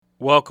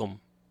Welcome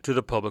to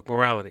the Public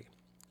Morality.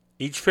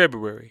 Each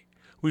February,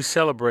 we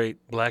celebrate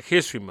Black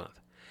History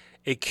Month,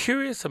 a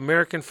curious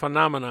American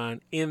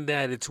phenomenon in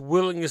that its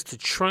willingness to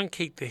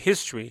truncate the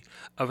history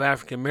of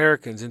African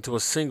Americans into a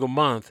single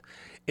month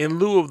in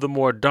lieu of the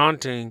more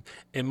daunting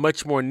and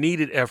much more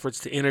needed efforts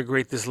to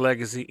integrate this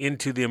legacy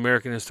into the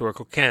American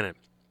historical canon.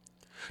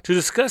 To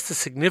discuss the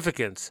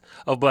significance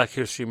of Black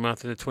History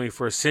Month in the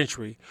 21st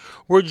century,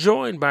 we're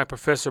joined by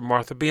Professor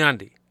Martha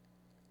Biondi.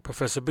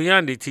 Professor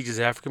Biondi teaches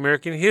African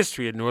American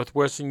history at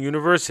Northwestern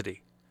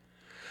University.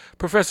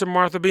 Professor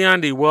Martha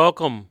Biondi,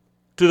 welcome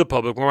to the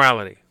Public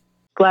Morality.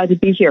 Glad to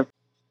be here.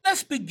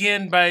 Let's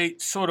begin by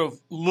sort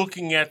of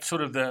looking at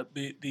sort of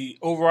the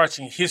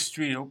overarching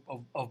history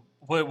of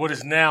what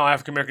is now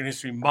African American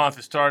History Month.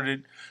 It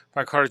started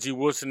by Carter G.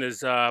 Woodson as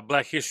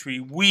Black History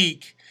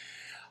Week.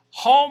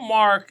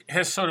 Hallmark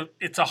it's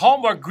a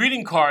Hallmark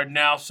greeting card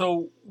now.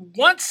 So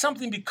once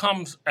something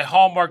becomes a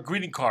Hallmark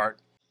greeting card,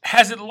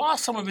 has it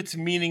lost some of its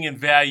meaning and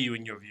value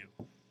in your view?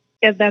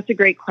 Yeah, that's a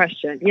great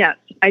question. Yes.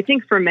 I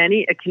think for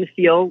many, it can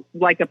feel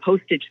like a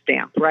postage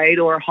stamp, right?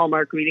 Or a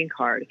Hallmark greeting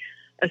card,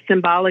 a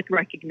symbolic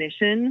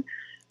recognition,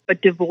 but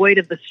devoid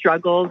of the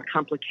struggles,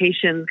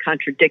 complications,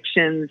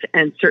 contradictions,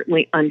 and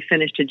certainly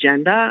unfinished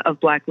agenda of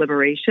Black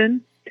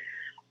liberation.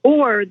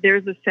 Or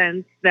there's a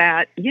sense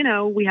that,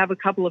 we have a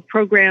couple of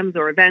programs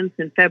or events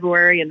in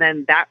February, and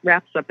then that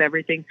wraps up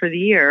everything for the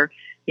year.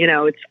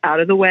 It's out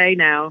of the way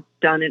now,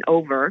 done and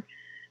over.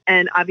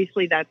 And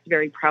obviously that's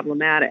very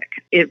problematic.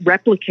 It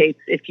replicates,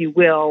 if you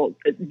will,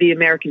 the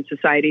American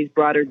society's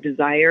broader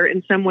desire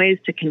in some ways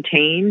to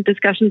contain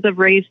discussions of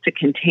race, to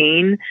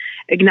contain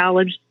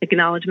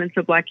acknowledgments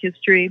of Black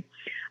history.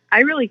 I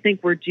really think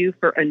we're due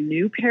for a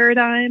new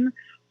paradigm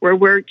where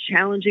we're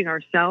challenging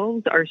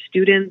ourselves, our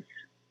students,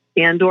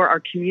 and or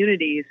our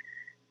communities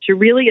to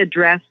really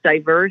address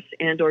diverse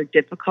and or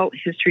difficult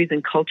histories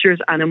and cultures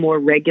on a more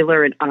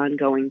regular and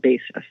ongoing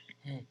basis.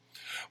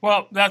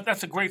 Well,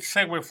 that's a great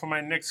segue for my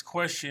next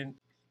question.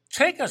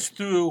 Take us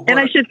through... And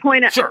I should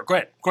point out... Sure, go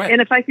ahead.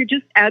 And if I could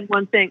just add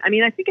one thing. I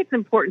think it's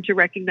important to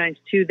recognize,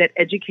 too, that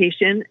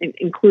education,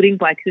 including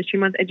Black History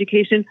Month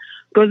education,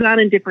 goes on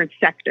in different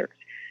sectors.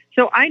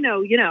 So I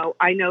know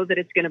that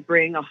it's going to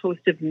bring a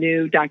host of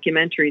new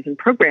documentaries and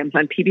programs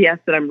on PBS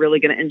that I'm really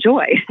going to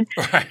enjoy.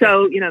 Right.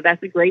 So,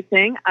 that's a great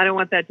thing. I don't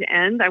want that to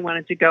end. I want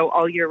it to go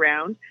all year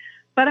round.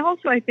 But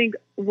also, I think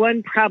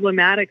one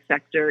problematic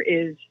sector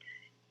is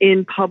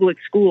in public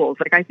schools.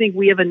 I think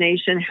we as a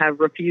nation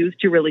have refused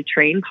to really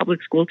train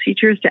public school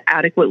teachers to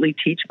adequately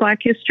teach Black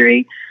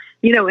history.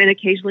 And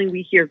occasionally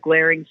we hear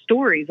glaring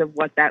stories of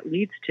what that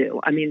leads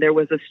to. There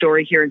was a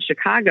story here in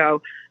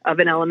Chicago of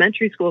an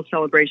elementary school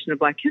celebration of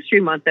Black History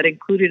Month that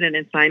included an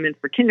assignment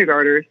for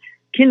kindergartners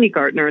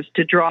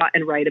to draw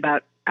and write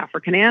about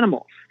African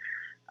animals.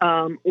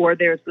 Or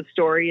there's the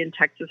story in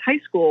Texas high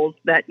schools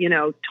that,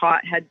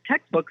 had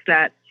textbooks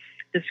that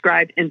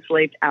described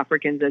enslaved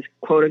Africans as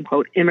quote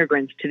unquote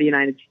immigrants to the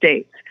United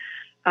States.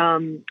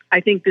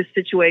 I think this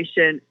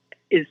situation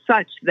is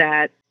such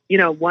that,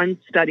 one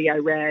study I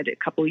read a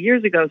couple of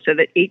years ago said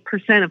that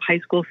 8% of high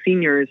school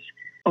seniors,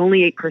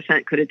 only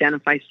 8% could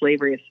identify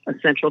slavery as a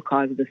central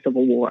cause of the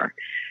Civil War.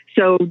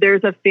 So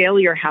there's a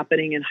failure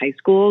happening in high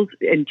schools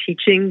in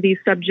teaching these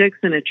subjects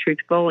in a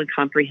truthful and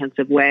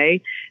comprehensive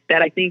way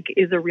that I think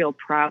is a real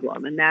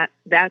problem. And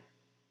that's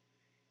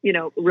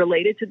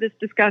related to this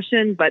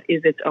discussion, but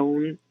is its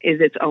own,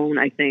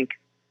 I think,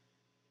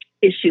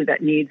 issue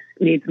that needs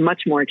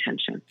much more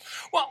attention.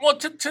 Well,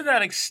 to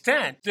that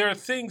extent, there are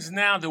things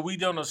now that we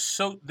don't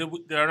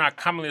that are not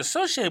commonly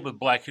associated with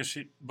Black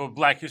history,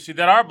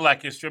 that are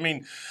Black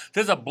history.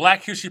 There's a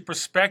Black history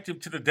perspective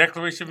to the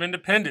Declaration of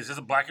Independence. There's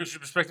a Black history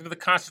perspective to the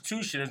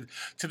Constitution and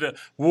to the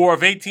War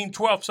of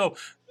 1812. So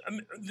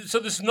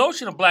this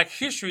notion of Black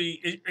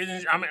history,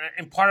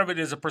 and part of it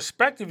is a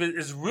perspective,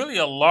 is really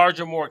a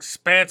larger, more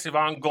expansive,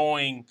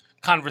 ongoing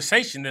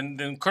conversation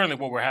than currently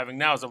what we're having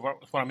now, is what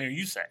I'm hearing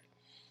you say.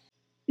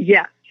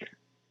 Yes,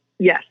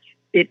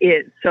 it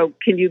is. So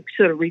can you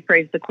sort of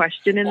rephrase the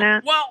question in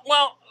that?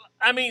 Well,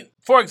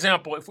 for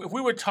example, if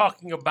we were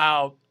talking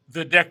about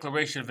the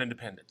Declaration of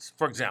Independence,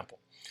 for example,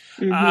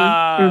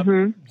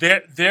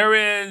 there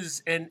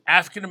is an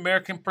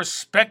African-American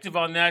perspective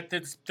on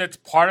that's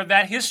part of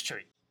that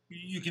history.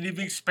 You can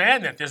even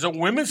expand that. There's a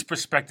women's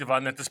perspective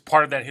on that's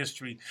part of that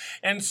history.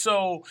 And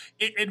so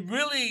it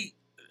really,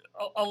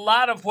 a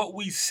lot of what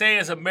we say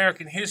as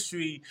American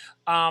history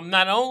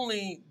not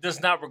only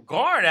does not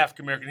regard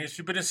African American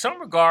history, but in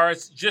some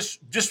regards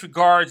just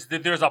disregards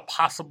that there's a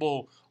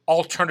possible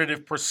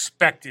alternative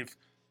perspective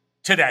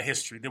to that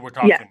history that we're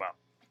talking about.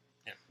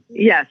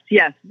 Yeah.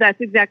 Yes, that's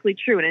exactly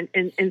true.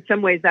 And in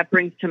some ways that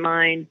brings to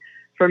mind,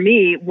 for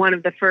me, one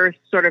of the first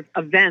sort of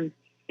events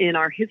in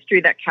our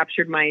history that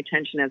captured my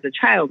attention as a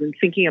child in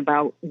thinking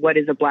about what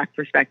is a Black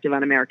perspective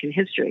on American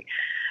history.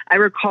 I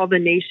recall the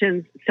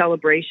nation's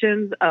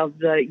celebrations of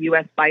the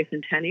U.S.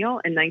 bicentennial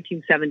in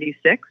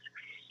 1976.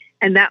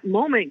 And that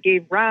moment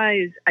gave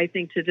rise, I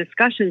think, to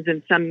discussions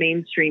in some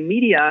mainstream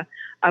media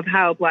of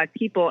how Black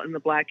people and the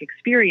Black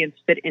experience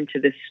fit into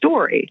this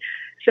story.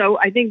 So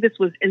I think this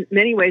was, in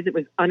many ways, it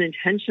was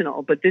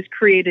unintentional, but this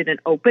created an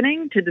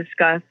opening to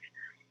discuss,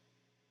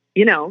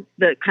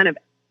 the kind of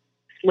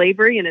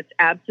slavery and its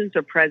absence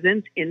or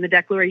presence in the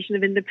Declaration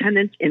of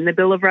Independence, in the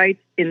Bill of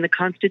Rights, in the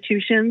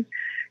Constitution.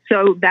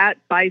 So that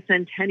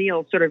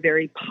bicentennial sort of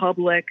very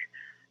public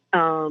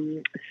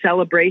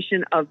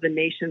celebration of the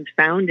nation's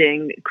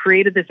founding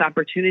created this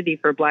opportunity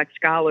for Black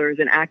scholars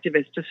and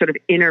activists to sort of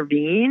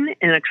intervene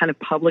in a kind of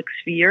public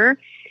sphere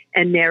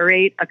and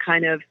narrate a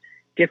kind of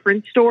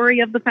different story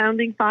of the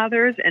founding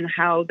fathers and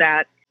how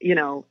that,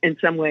 in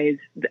some ways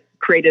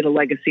created a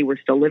legacy we're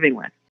still living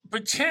with.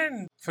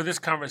 Pretend for this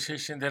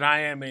conversation that I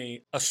am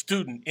a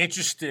student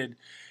interested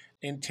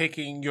in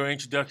taking your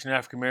Introduction to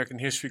African American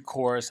History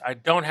course. I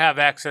don't have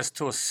access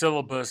to a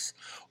syllabus.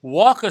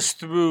 Walk us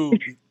through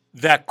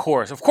that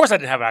course. Of course, I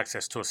didn't have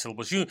access to a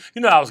syllabus. You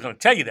know I was going to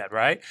tell you that,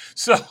 right?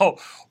 So,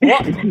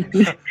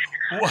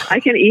 I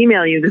can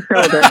email you the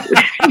syllabus.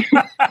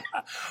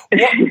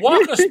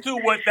 Walk us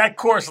through what that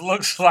course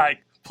looks like,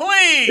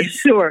 please.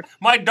 Sure.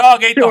 My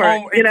dog ate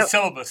the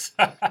syllabus.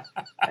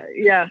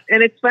 Yeah,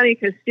 and it's funny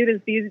because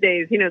students these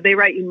days, they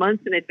write you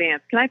months in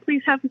advance. Can I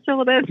please have the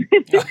syllabus?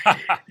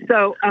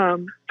 So, I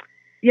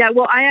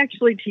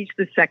actually teach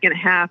the second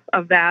half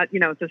of that.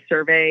 It's a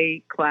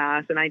survey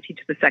class, and I teach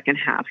the second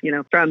half,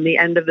 from the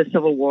end of the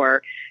Civil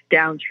War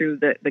down through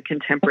the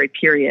contemporary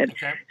period.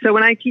 Okay. So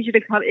when I teach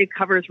it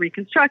covers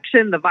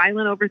Reconstruction, the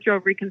violent overthrow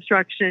of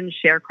Reconstruction,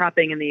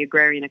 sharecropping in the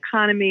agrarian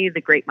economy,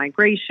 the Great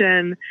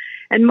Migration,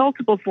 and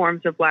multiple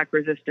forms of Black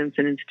resistance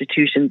and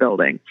institution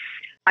building.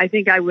 I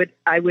think I would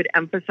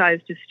emphasize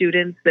to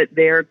students that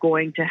they're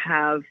going to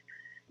have,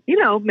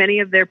 many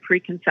of their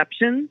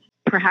preconceptions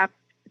perhaps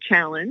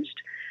challenged.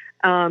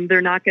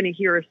 They're not going to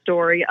hear a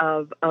story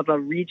of a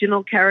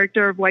regional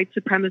character of white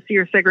supremacy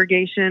or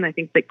segregation. I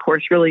think the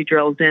course really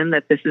drills in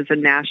that this is a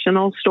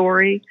national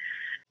story.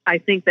 I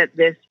think that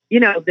this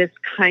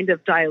kind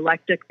of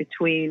dialectic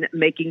between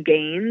making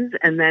gains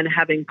and then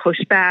having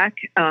pushback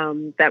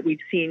that we've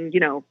seen,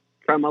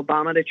 from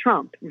Obama to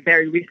Trump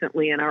very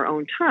recently in our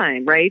own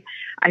time, right?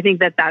 I think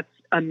that that's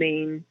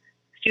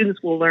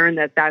students will learn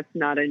that that's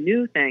not a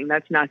new thing.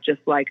 That's not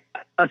just like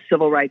a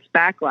civil rights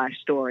backlash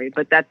story,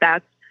 but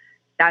that's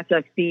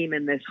a theme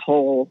in this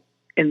whole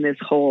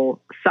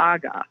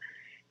saga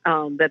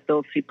that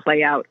they'll see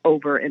play out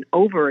over and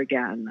over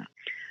again.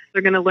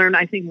 They're going to learn,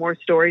 I think, more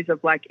stories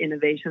of Black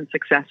innovation,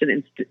 success,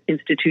 and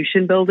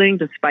institution building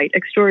despite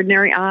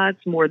extraordinary odds,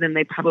 more than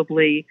they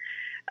probably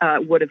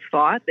would have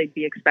thought. They'd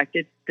be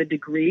expected the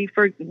degree,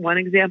 for one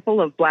example,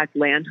 of Black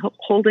land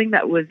holding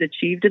that was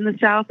achieved in the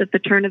South at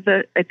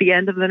the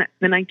end of the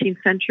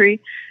 19th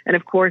century. And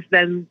of course,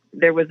 then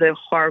there was a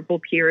horrible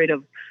period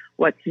of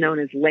what's known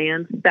as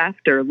land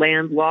theft or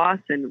land loss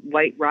and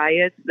white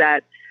riots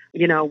that,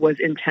 was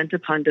intent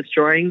upon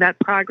destroying that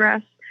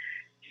progress.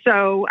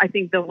 So I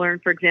think they'll learn,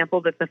 for example,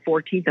 that the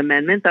 14th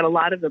Amendment, that a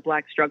lot of the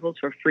Black struggles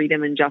for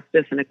freedom and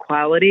justice and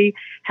equality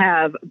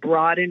have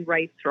broadened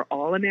rights for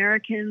all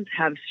Americans,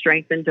 have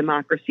strengthened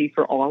democracy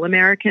for all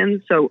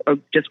Americans. So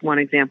just one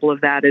example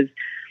of that is,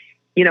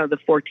 the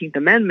 14th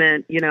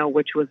Amendment,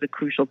 which was a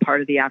crucial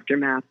part of the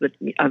aftermath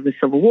of the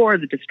Civil War,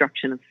 the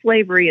destruction of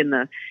slavery and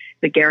the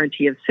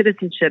guarantee of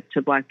citizenship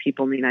to Black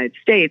people in the United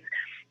States.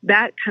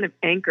 That kind of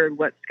anchored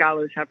what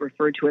scholars have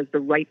referred to as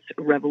the rights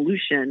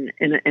revolution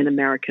in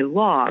American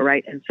law,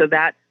 right? And so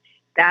that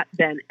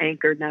then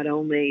anchored not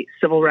only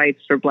civil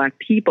rights for Black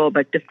people,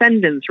 but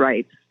defendants'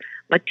 rights,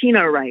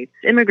 Latino rights,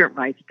 immigrant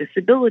rights,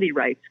 disability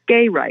rights,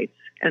 gay rights,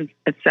 and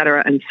et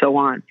cetera, and so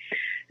on.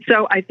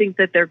 So I think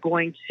that they're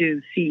going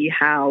to see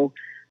how,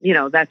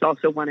 that's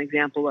also one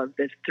example of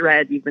this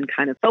thread you've been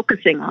kind of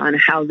focusing on,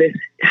 how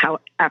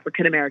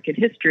African American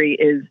history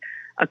is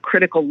a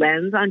critical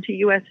lens onto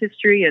U.S.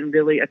 history and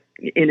really an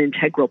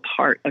integral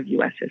part of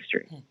U.S.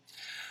 history.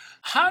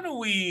 How do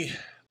we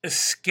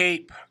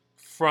escape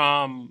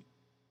from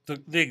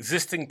the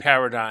existing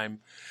paradigm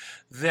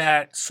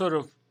that sort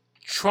of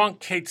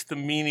truncates the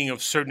meaning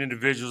of certain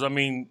individuals? I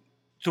mean,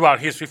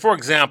 throughout history. For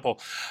example,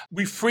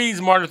 we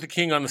freeze Martin Luther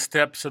King on the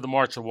steps of the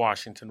March of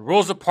Washington.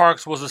 Rosa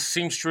Parks was a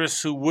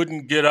seamstress who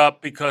wouldn't get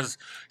up because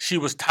she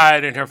was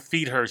tired and her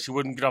feet hurt. She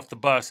wouldn't get off the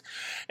bus.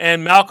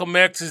 And Malcolm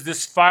X is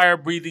this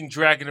fire-breathing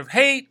dragon of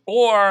hate,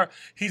 or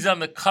he's on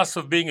the cusp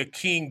of being a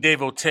king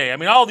devotee. I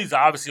mean, all these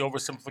are obviously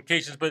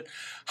oversimplifications, but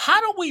how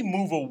do we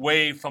move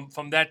away from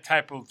that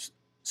type of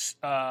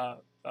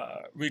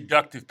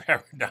reductive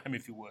paradigm,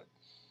 if you would?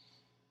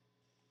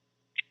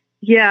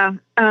 Yeah.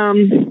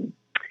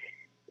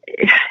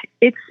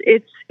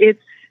 It's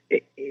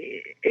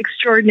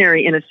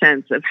extraordinary in a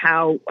sense of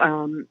how,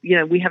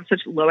 we have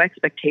such low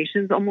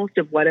expectations almost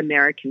of what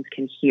Americans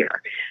can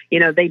hear.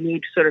 They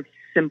need sort of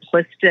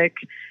simplistic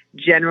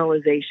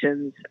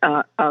generalizations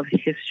of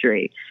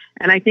history.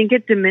 And I think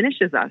it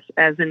diminishes us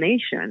as a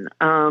nation.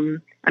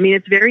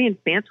 It's very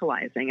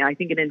infantilizing. I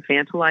think it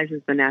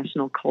infantilizes the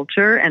national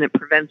culture, and it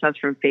prevents us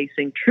from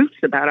facing truths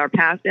about our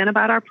past and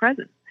about our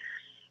present.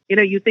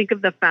 You think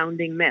of the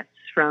founding myths,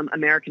 from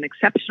American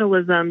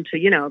exceptionalism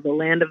to, the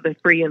land of the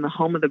free and the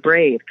home of the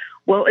brave.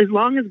 Well, as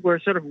long as we're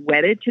sort of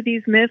wedded to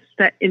these myths,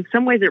 that in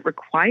some ways it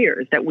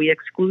requires that we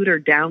exclude or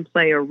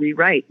downplay or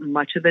rewrite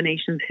much of the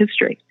nation's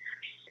history.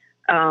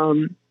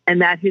 And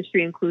that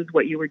history includes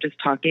what you were just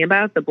talking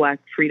about, the Black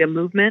freedom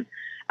movement.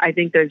 I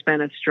think there's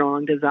been a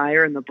strong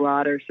desire in the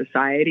broader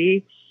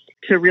society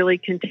to really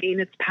contain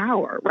its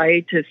power,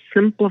 right? To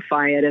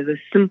simplify it as a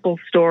simple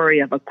story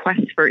of a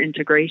quest for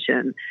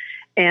integration,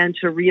 and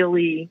to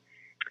really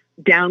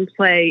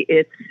downplay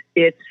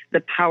its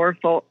the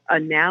powerful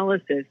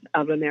analysis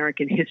of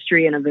American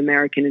history and of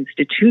American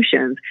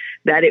institutions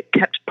that it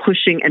kept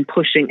pushing and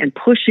pushing and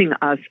pushing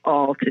us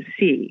all to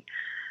see.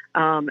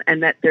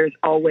 And that there's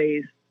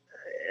always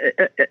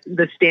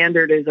the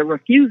standard is a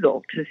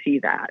refusal to see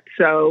that.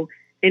 So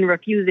in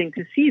refusing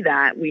to see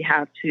that, we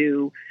have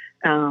to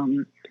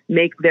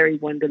make very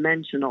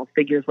one-dimensional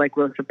figures like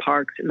Rosa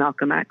Parks,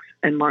 Malcolm X,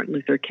 and Martin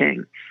Luther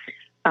King.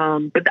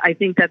 But I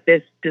think that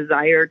this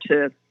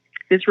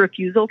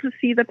refusal to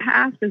see the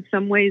past in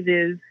some ways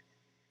is,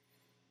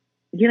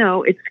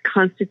 it's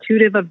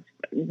constitutive of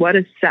what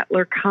a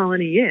settler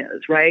colony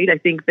is, right? I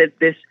think that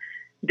this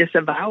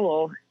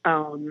disavowal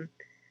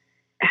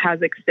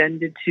has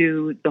extended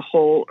to the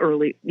whole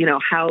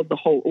how the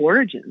whole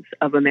origins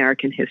of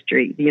American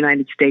history, the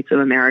United States of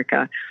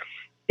America,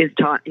 is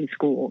taught in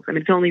schools. I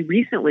mean, it's only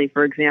recently,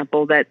 for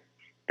example, that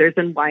there's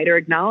been wider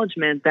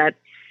acknowledgement that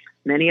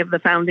many of the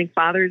founding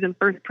fathers and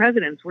first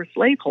presidents were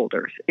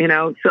slaveholders,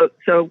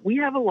 so we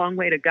have a long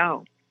way to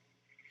go.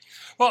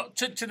 Well,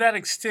 to that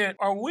extent,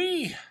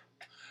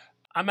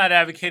 I'm not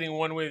advocating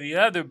one way or the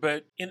other,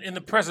 but in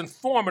the present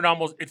form,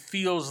 it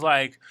feels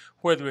like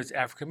whether it's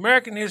African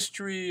American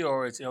history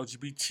or it's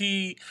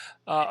LGBT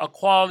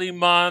Equality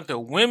Month or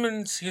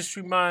Women's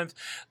History Month,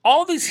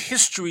 all these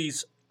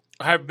histories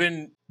have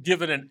been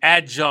given an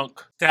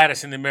adjunct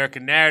status in the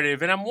American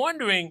narrative. And I'm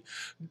wondering,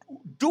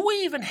 do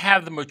we even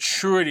have the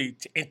maturity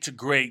to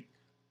integrate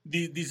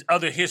these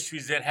other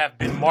histories that have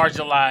been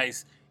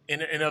marginalized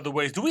in other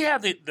ways? Do we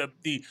have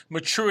the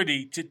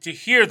maturity to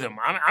hear them?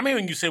 I'm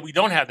hearing you say we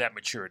don't have that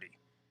maturity.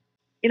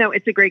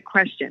 It's a great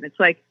question. It's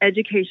like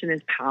education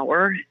is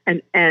power,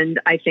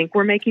 and I think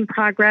we're making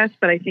progress,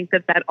 but I think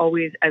that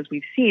always, as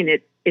we've seen,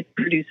 it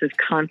produces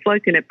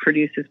conflict and it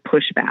produces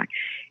pushback.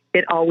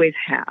 It always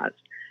has.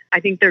 I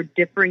think there are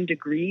differing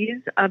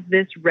degrees of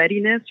this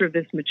readiness or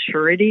this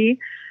maturity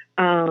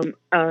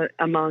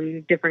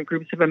among different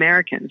groups of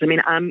Americans. I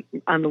mean, I'm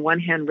on the one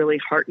hand really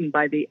heartened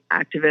by the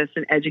activists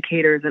and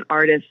educators and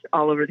artists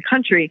all over the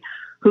country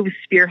who've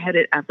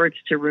spearheaded efforts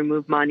to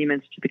remove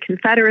monuments to the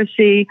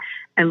Confederacy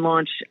and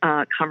launch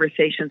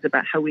conversations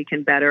about how we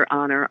can better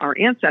honor our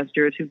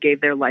ancestors who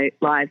gave their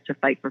lives to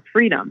fight for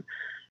freedom.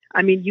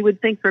 I mean, you would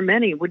think for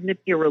many, wouldn't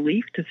it be a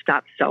relief to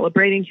stop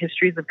celebrating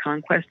histories of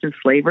conquest and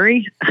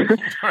slavery?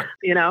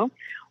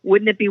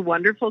 Wouldn't it be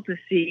wonderful to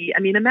see,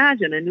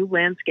 imagine a new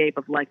landscape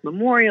of like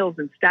memorials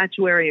and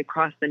statuary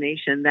across the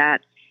nation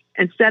that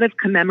instead of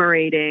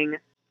commemorating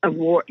a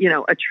war,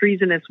 a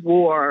treasonous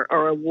war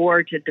or a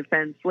war to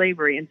defend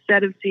slavery,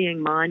 instead of seeing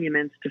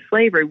monuments to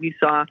slavery, we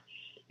saw,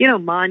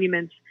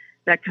 monuments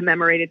that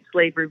commemorated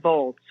slave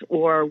revolts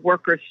or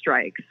worker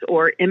strikes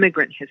or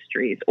immigrant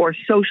histories or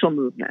social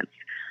movements.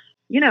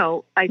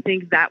 I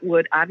think that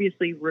would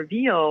obviously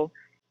reveal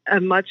a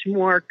much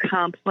more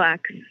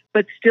complex,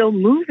 but still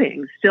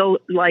moving,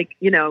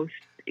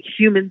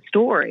 human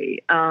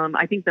story.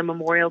 I think the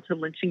memorial to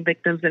lynching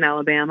victims in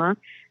Alabama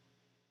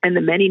and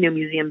the many new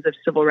museums of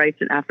civil rights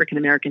and African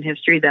American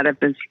history that have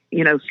been,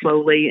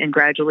 slowly and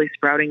gradually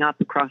sprouting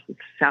up across the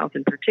South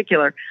in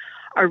particular,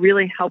 are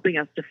really helping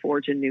us to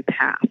forge a new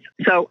path.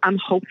 So I'm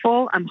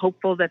hopeful. I'm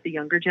hopeful that the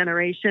younger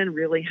generation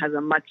really has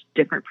a much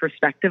different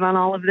perspective on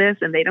all of this,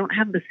 and they don't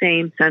have the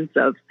same sense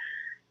of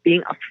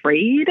being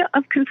afraid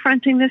of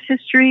confronting this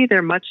history.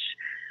 They're much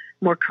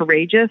more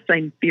courageous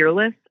and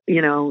fearless,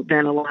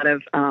 than a lot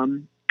of,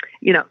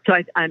 So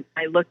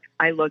I look.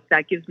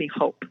 That gives me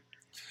hope.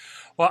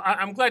 Well,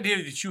 I'm glad to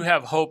hear that you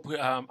have hope.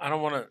 I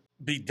don't want to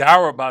be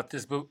dour about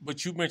this,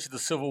 but you mentioned the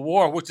Civil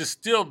War, which is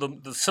still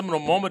the seminal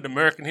moment in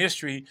American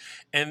history,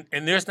 and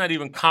there's not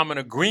even common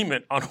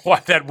agreement on why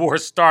that war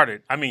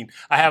started. I mean,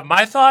 I have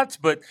my thoughts,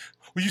 but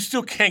you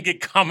still can't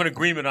get common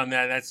agreement on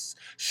that. That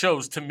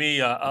shows to me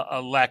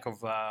a lack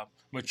of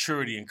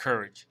maturity and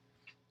courage.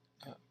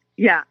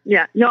 Yeah.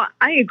 No,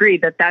 I agree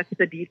that that's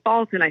the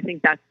default, and I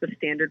think that's the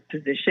standard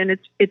position.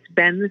 It's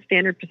been the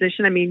standard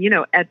position. I mean,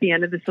 at the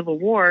end of the Civil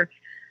War,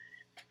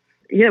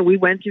 we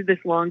went through this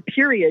long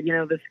period,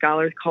 the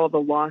scholars call the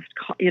lost,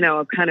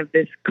 kind of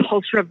this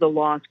culture of the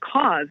lost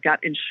cause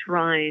got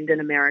enshrined in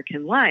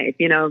American life,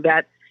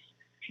 that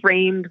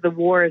framed the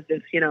war as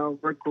this,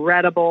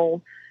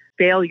 regrettable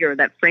failure,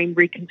 that framed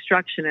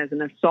Reconstruction as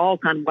an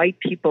assault on white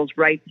people's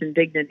rights and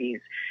dignities.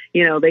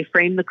 They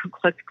framed the Ku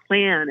Klux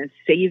Klan as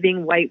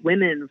saving white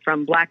women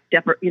from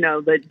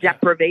the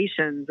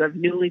deprivations of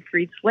newly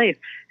freed slaves.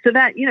 So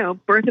that,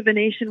 Birth of a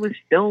Nation was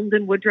filmed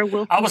in Woodrow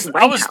Wilson's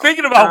White I was House.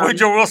 thinking about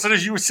Woodrow Wilson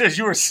as you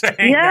were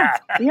saying that.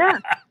 Yeah.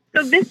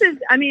 So this is,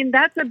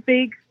 that's a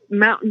big,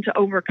 mountain to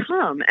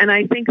overcome. And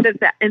I think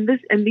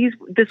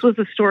this was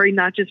a story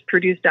not just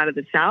produced out of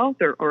the South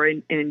or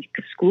in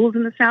schools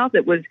in the South.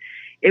 It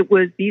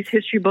was these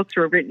history books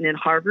were written in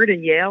Harvard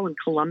and Yale and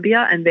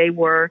Columbia, and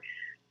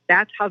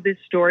that's how this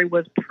story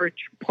was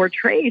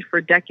portrayed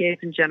for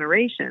decades and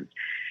generations.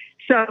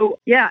 So,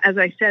 yeah, as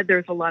I said,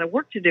 there's a lot of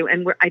work to do,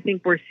 and I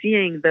think we're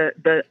seeing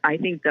the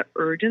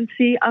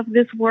urgency of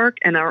this work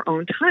in our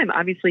own time.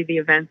 Obviously, the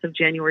events of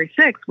January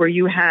 6th, where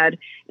you had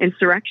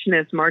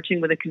insurrectionists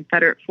marching with a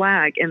Confederate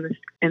flag in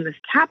this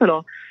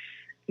Capitol,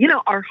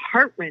 are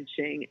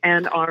heart-wrenching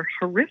and are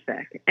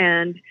horrific.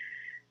 And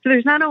so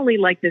there's not only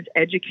like this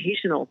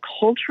educational,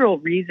 cultural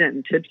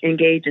reason to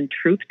engage in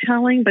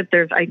truth-telling, but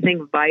there's, I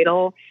think,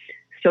 vital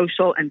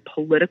social and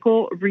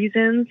political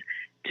reasons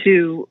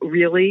to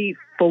really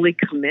fully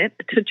commit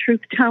to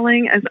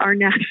truth-telling as our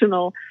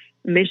national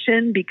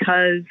mission,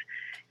 because,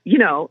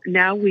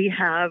 now we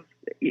have,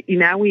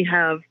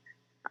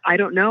 I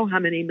don't know how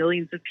many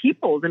millions of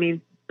people,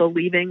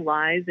 believing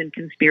lies and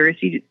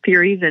conspiracy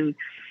theories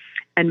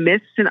and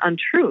myths and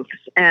untruths.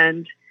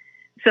 And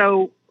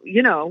so,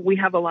 we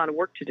have a lot of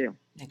work to do.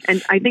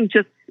 And I think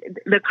just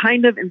the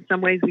kind of, in some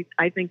ways,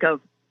 I think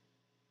of,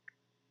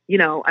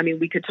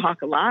 we could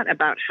talk a lot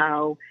about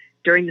how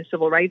during the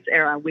civil rights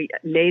era, we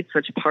made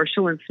such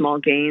partial and small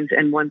gains.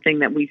 And one thing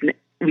that we've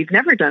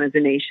never done as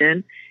a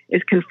nation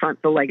is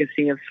confront the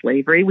legacy of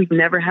slavery. We've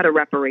never had a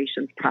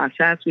reparations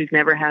process. We've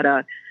never had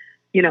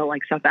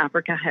like South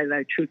Africa had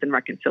a Truth and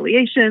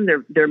Reconciliation.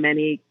 There are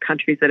many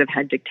countries that have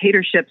had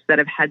dictatorships that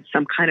have had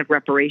some kind of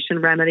reparation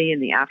remedy in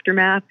the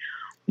aftermath.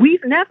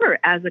 We've never,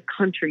 as a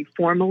country,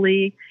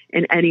 formally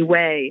in any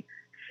way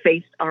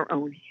faced our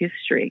own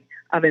history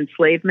of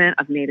enslavement,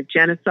 of Native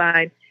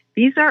genocide.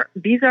 These are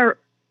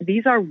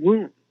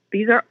wounds.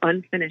 These are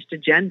unfinished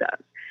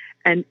agendas.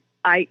 And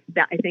I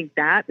think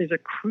that there's a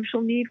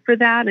crucial need for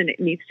that, and it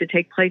needs to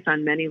take place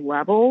on many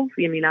levels.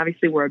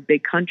 Obviously, we're a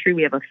big country.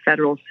 We have a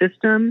federal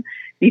system.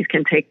 These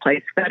can take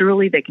place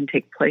federally. They can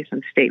take place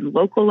on state and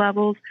local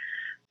levels.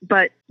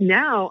 But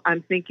now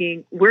I'm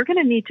thinking we're going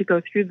to need to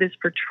go through this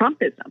for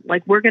Trumpism.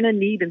 Like, we're going to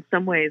need, in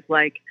some ways,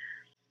 like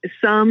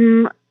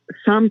some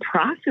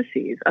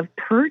processes of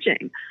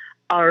purging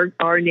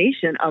our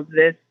nation of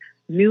this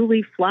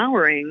newly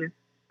flowering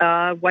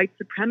white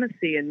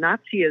supremacy and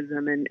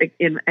Nazism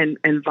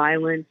and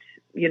violent,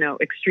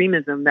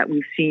 extremism that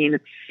we've seen,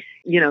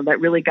 that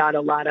really got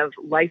a lot of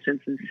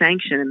license and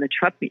sanction in the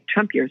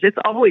Trump years. It's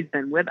always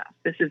been with us.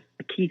 This is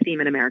a key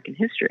theme in American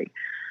history,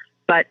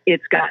 but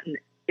it's gotten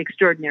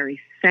extraordinary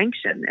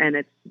sanction, and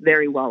it's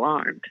very well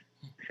armed,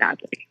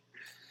 sadly.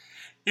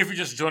 If you're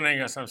just joining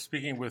us, I'm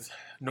speaking with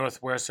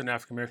Northwestern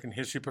African-American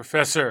history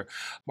professor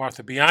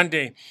Martha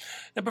Biondi.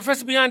 And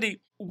Professor Biondi,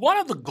 one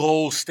of the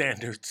gold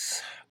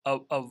standards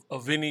of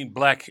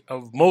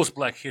most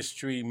Black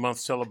History Month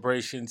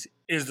celebrations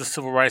is the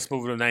Civil Rights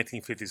Movement of the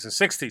 1950s and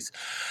 60s.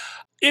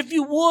 If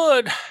you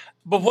would,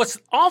 but what's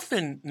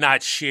often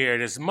not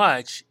shared as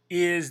much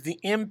is the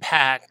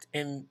impact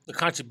and the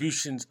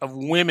contributions of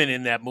women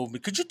in that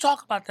movement. Could you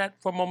talk about that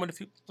for a moment,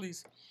 if you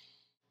please?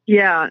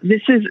 Yeah,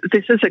 this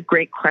is a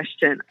great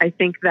question. I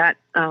think that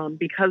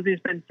because there's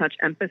been such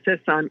emphasis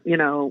on,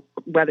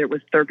 whether it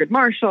was Thurgood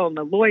Marshall and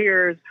the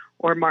lawyers,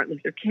 or Martin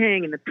Luther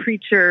King and the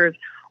preachers,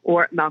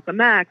 or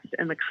Malcolm X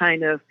and the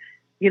kind of,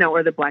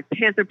 or the Black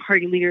Panther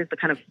Party leaders, the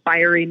kind of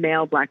fiery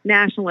male Black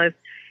nationalists,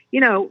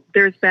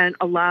 there's been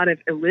a lot of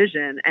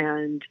elision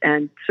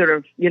and sort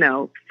of,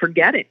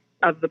 forgetting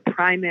of the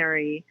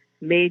primary,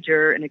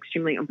 major, and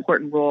extremely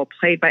important role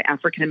played by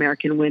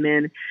African-American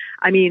women.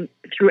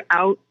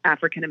 Throughout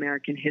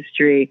African-American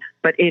history,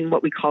 but in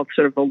what we call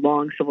sort of the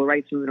long civil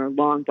rights movement or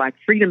long Black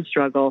freedom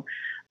struggle.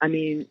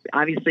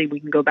 Obviously, we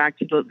can go back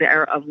to the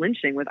era of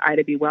lynching with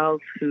Ida B. Wells,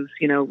 who's,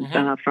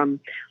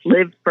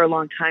 lived for a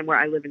long time where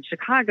I live in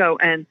Chicago.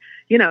 And,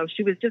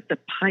 she was just a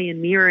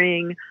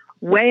pioneering,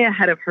 way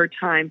ahead of her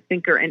time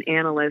thinker and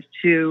analyst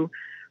who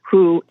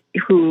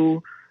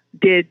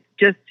did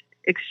just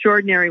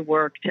extraordinary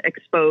work to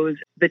expose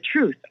the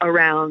truth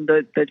around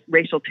the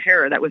racial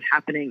terror that was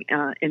happening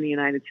in the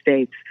United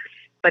States.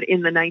 But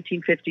in the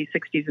 1950s,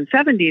 60s, and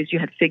 70s, you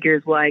had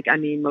figures like,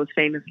 most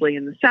famously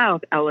in the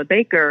South, Ella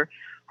Baker,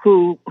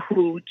 who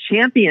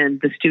championed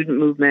the student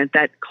movement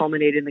that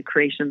culminated in the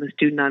creation of the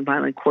Student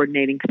Nonviolent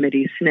Coordinating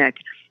Committee, SNCC,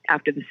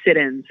 after the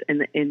sit-ins in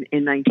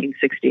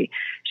 1960.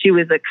 She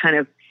was a kind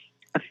of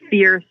a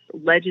fierce,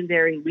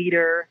 legendary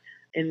leader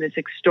in this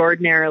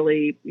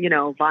extraordinarily,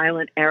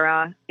 violent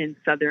era in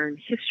Southern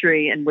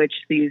history in which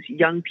these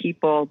young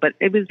people, but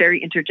it was very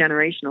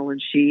intergenerational,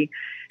 and she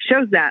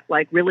shows that,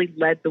 really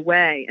led the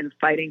way in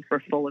fighting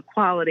for full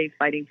equality,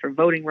 fighting for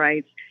voting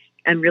rights,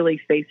 and really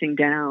facing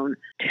down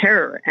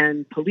terror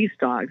and police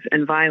dogs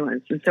and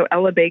violence. And so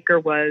Ella Baker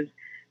was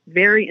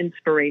very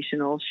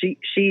inspirational.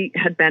 She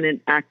had been an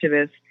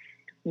activist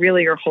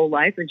really her whole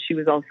life, and she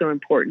was also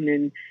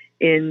important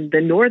in the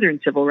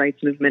Northern civil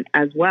rights movement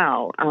as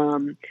well.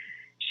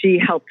 she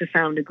helped to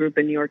found a group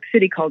in New York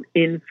City called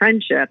In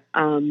Friendship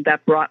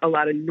that brought a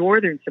lot of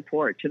Northern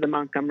support to the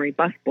Montgomery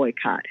bus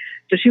boycott.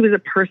 So she was a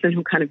person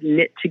who kind of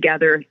knit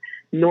together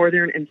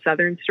Northern and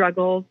Southern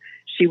struggles.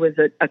 She was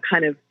a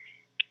kind of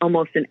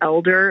almost an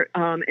elder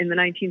in the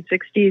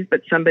 1960s,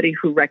 but somebody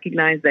who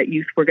recognized that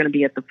youth were going to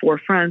be at the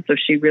forefront. So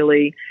she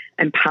really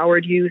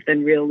empowered youth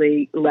and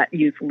really let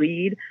youth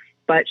lead.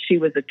 But she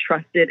was a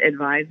trusted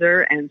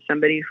advisor and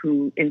somebody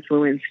who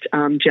influenced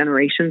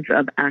generations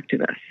of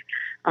activists.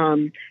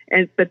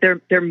 But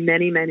there are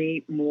many,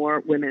 many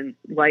more women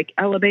like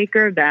Ella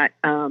Baker that,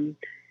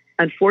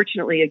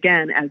 unfortunately,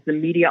 again, as the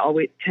media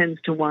always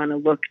tends to want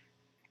to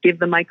give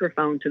the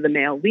microphone to the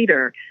male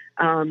leader,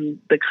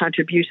 the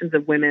contributions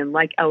of women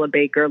like Ella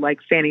Baker, like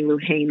Fannie Lou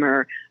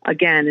Hamer,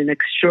 again, an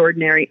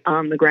extraordinary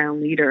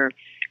on-the-ground leader,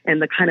 and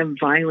the kind of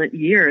violent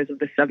years of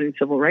the Southern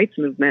Civil Rights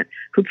Movement,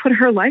 who put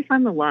her life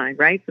on the line,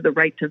 right, for the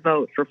right to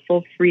vote, for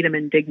full freedom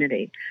and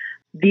dignity.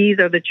 These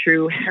are the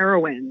true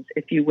heroines,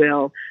 if you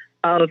will,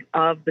 of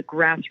the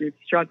grassroots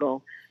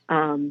struggle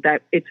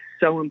that it's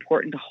so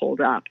important to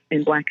hold up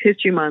in Black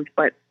History Month,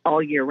 but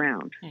all year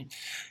round.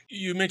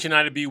 You mentioned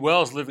Ida B.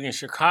 Wells living in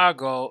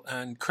Chicago,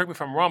 and correct me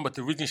if I'm wrong, but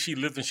the reason she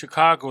lived in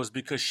Chicago is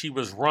because she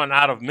was run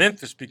out of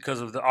Memphis because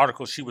of the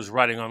article she was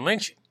writing on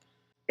lynching.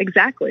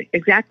 Exactly.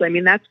 I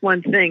mean, that's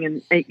one thing,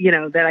 and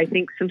that I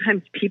think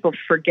sometimes people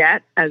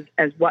forget as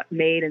what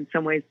made, in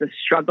some ways, the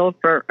struggle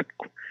for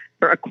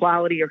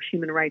equality or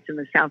human rights in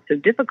the South so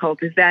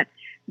difficult is that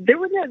there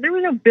was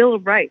no Bill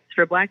of Rights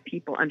for Black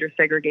people under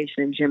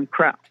segregation and Jim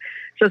Crow.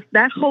 So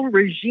that whole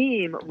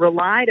regime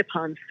relied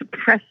upon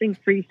suppressing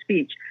free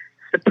speech,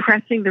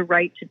 suppressing the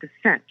right to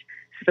dissent,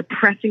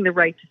 suppressing the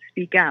right to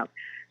speak out.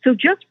 So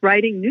just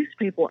writing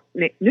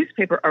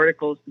newspaper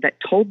articles that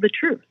told the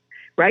truth,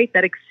 right,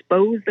 that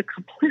exposed the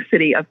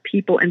complicity of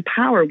people in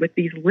power with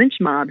these lynch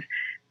mobs,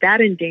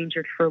 that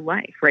endangered her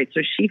life, right?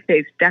 So she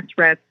faced death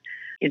threats,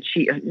 and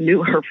she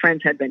knew her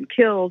friends had been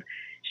killed.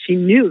 She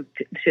knew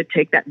to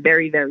take that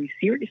very, very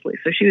seriously.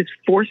 So she was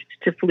forced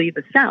to flee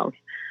the South.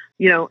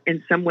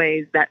 In some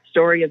ways, that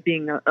story of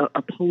being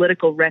a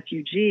political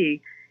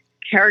refugee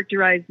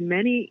characterized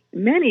many,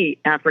 many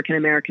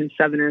African-American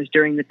Southerners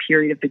during the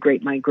period of the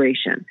Great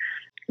Migration.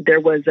 There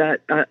was a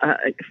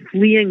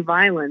fleeing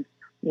violence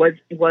was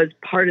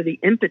part of the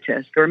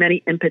impetus. There were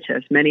many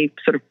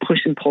sort of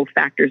push and pull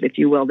factors, if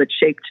you will, that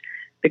shaped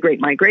the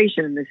Great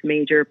Migration and this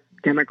major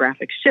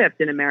demographic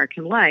shift in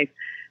American life.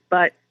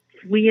 But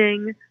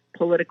fleeing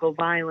political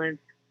violence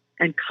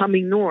and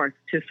coming north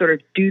to sort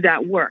of do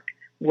that work,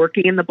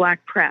 working in the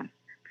Black press,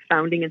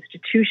 founding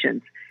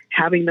institutions,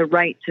 having the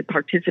right to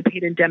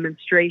participate in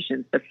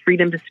demonstrations, the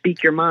freedom to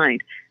speak your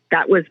mind,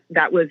 that was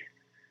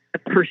a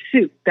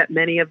pursuit that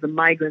many of the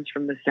migrants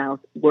from the South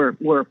were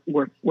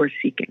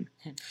seeking.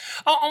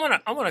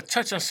 I want to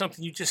touch on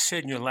something you just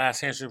said in your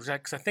last answer,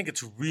 because I think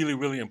it's really,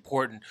 really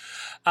important.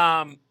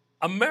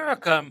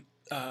 America,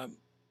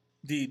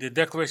 the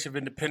Declaration of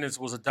Independence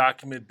was a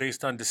document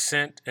based on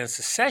dissent and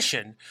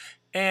secession,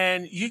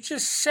 and you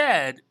just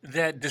said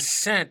that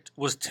dissent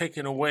was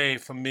taken away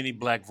from many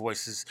Black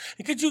voices.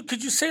 And could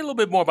you say a little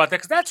bit more about that?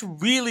 Because that's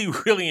really,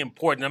 really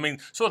important. I mean,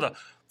 sort of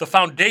the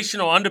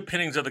foundational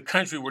underpinnings of the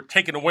country were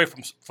taken away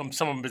from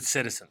some of its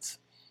citizens.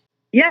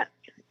 Yes.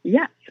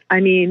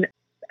 I mean,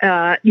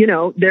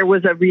 there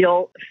was a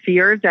real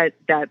fear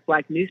that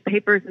Black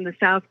newspapers in the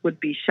South would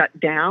be shut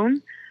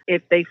down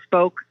if they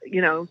spoke,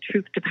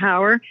 truth to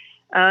power.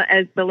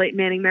 As the late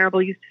Manning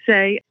Marable used to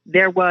say,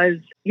 there was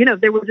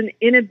an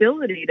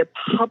inability to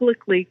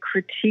publicly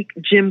critique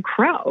Jim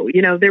Crow.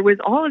 There was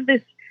all of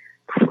this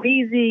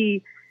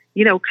crazy,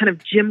 kind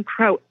of Jim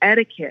Crow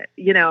etiquette,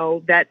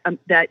 that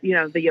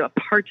the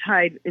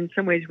apartheid in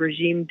some ways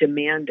regime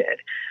demanded,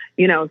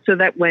 so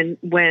that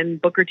when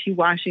Booker T.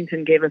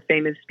 Washington gave a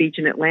famous speech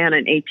in Atlanta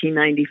in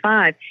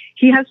 1895,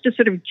 he has to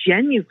sort of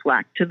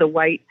genuflect to the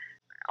white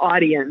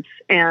audience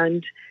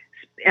and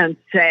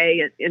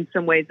say in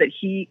some ways that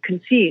he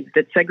concedes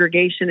that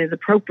segregation is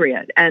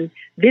appropriate. And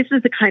this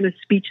is the kind of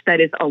speech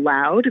that is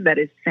allowed, that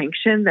is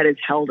sanctioned, that is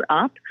held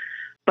up.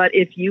 But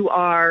if you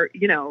are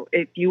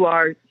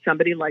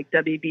somebody like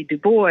W.B. Du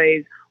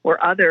Bois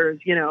or others,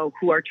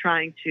 who are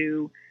trying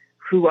to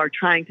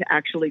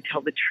actually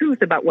tell the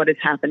truth about what is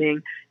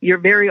happening, you're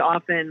very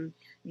often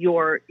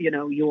you're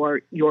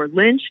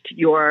lynched,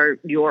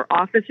 your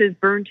offices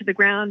burned to the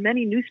ground.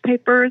 Many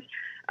newspapers,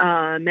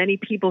 many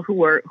people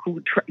who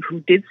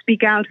did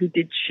speak out, who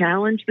did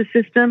challenge the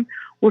system,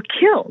 were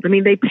killed. I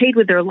mean, they paid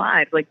with their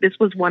lives. Like, this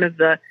was one of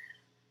the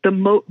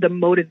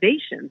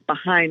motivations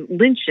behind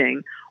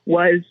lynching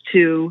was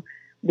to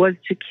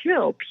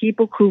kill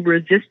people who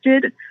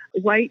resisted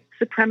white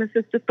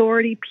supremacist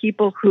authority,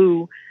 people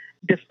who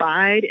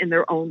defied in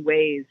their own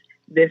ways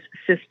this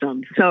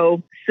system.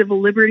 So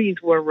civil liberties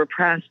were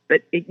repressed,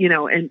 but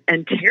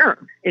and terror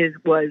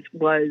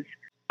was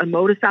a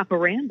modus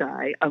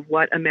operandi of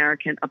what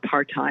American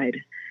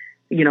apartheid,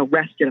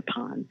 rested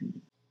upon.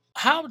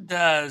 How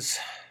does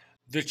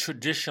the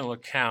traditional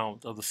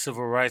account of the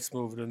civil rights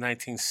movement of the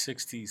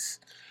 1960s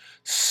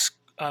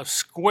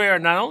square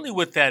not only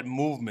with that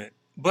movement,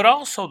 but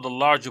also the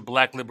larger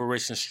Black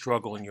liberation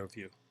struggle, in your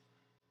view?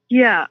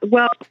 Yeah,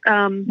 well,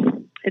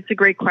 it's a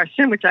great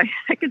question, which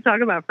I could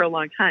talk about for a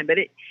long time. But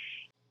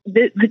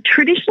the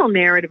traditional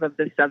narrative of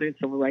the Southern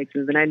civil rights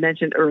movement, I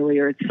mentioned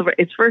earlier,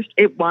 it's first,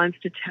 it wants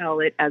to tell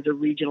it as a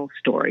regional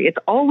story. It's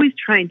always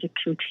trying to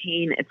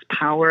contain its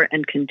power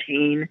and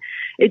contain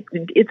it.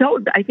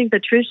 I think the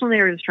traditional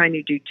narrative is trying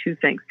to do two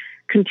things: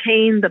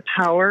 contain the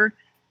power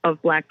of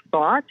Black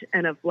thought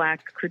and of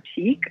Black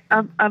critique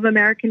of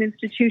American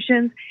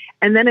institutions.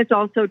 And then it's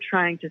also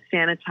trying to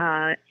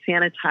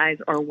sanitize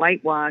or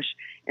whitewash,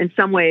 in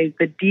some ways,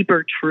 the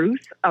deeper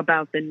truth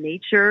about the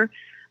nature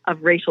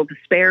of racial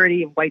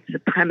disparity, of white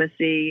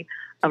supremacy,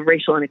 of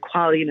racial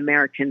inequality in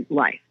American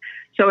life.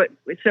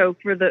 So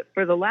for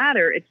the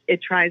latter,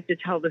 it tries to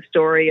tell the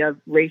story of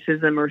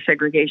racism or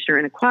segregation or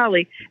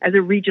inequality as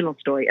a regional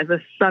story, as a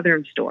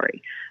Southern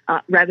story,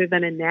 rather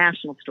than a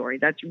national story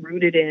that's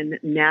rooted in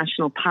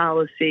national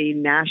policy,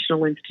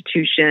 national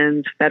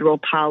institutions, federal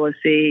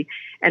policy,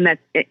 and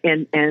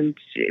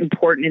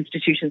important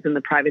institutions in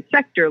the private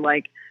sector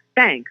like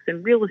banks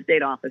and real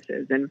estate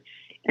offices and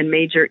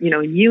major,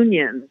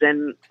 unions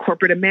and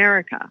corporate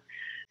America.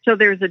 So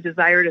there's a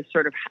desire to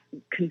sort of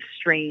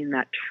constrain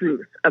that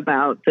truth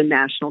about the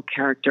national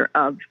character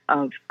of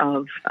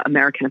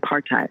American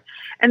apartheid.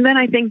 And then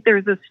I think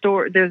there's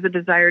a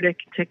desire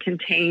to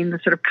contain the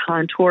sort of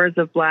contours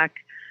of Black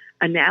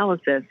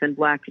analysis and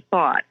Black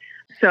thought.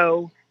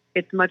 So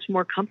it's much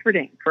more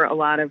comforting for a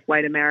lot of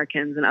white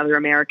Americans and other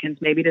Americans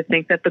maybe to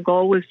think that the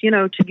goal was,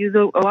 to use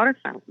a water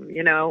fountain,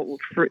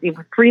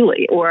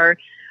 freely, or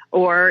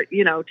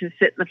to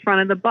sit in the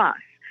front of the bus.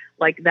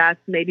 Like, that's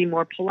maybe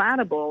more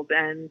palatable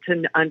than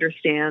to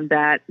understand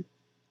that,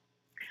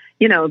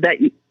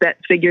 that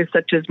figures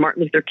such as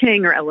Martin Luther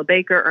King or Ella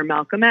Baker or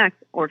Malcolm X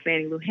or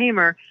Fannie Lou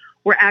Hamer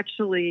were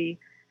actually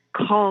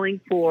calling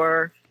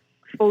for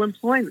full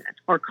employment,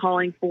 or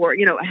calling for,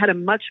 had a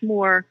much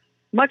more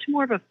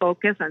of a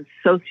focus on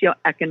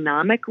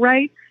socioeconomic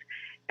rights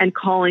and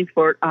calling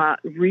for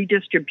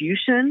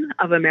redistribution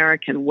of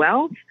American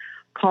wealth,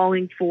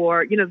 calling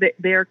for,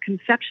 their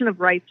conception of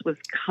rights was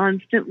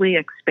constantly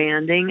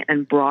expanding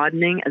and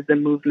broadening as the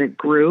movement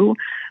grew.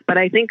 But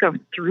I think a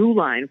through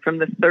line from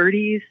the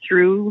 30s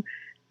through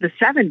the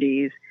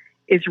 70s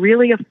is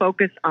really a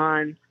focus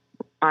on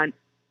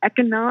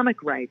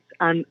economic rights,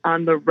 on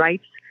the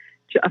rights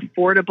to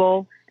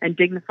affordable and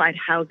dignified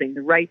housing,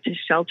 the right to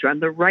shelter,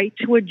 and the right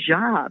to a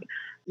job,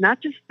 not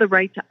just the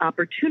right to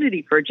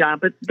opportunity for a job,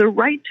 but the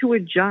right to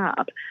a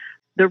job.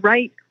 The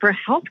right for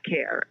health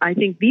care. I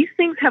think these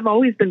things have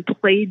always been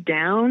played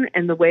down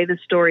in the way the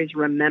story is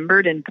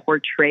remembered and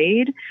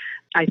portrayed.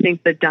 I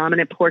think the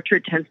dominant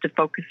portrait tends to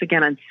focus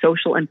again on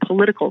social and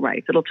political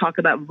rights. It'll talk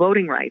about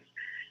voting rights,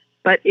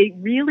 but it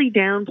really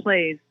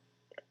downplays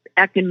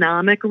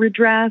economic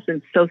redress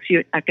and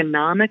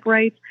socioeconomic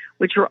rights,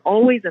 which are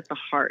always at the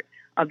heart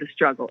of the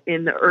struggle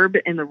in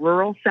the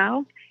rural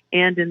South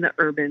and in the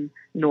urban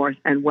North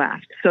and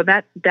West. So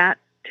that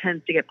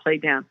tends to get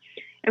played down.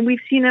 And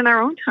we've seen in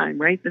our own time,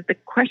 right, that the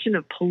question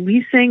of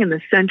policing and the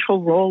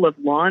central role of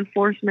law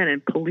enforcement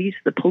and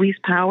the police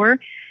power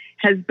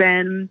has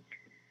been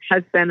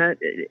a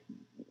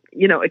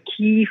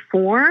key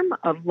form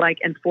of like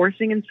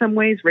enforcing in some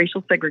ways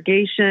racial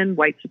segregation,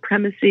 white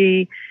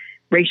supremacy,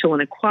 racial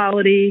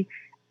inequality.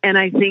 And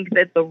I think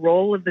that the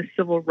role of the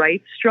civil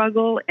rights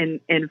struggle and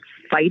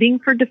fighting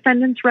for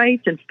defendants'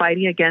 rights and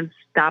fighting against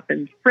stop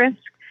and frisk,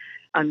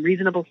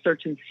 unreasonable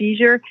search and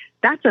seizure,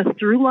 that's a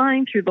through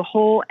line through the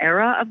whole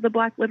era of the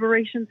Black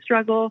liberation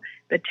struggle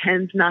that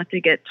tends not to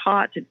get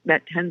taught,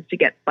 that tends to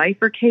get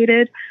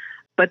bifurcated.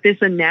 But this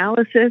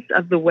analysis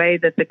of the way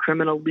that the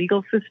criminal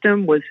legal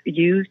system was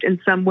used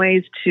in some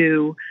ways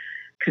to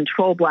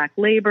control Black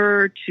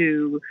labor,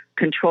 to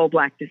control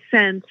Black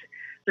dissent,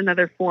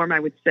 another form, I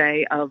would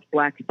say, of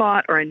Black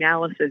thought or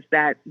analysis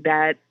that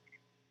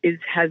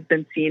has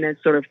been seen as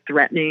sort of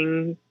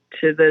threatening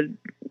to the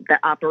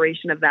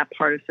operation of that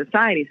part of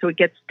society. So it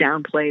gets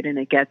downplayed and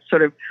it gets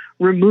sort of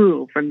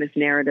removed from this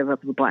narrative of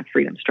the Black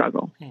freedom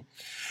struggle.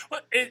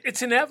 Well,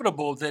 it's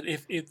inevitable that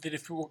if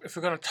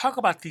we're going to talk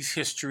about these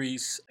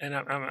histories, and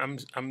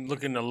I'm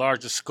looking at a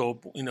larger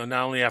scope, not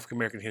only African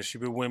American history,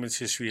 but women's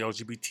history,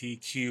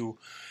 LGBTQ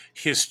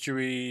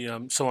history,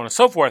 so on and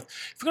so forth.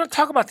 If we're going to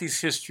talk about these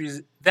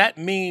histories, that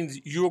means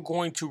you're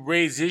going to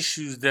raise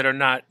issues that are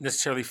not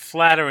necessarily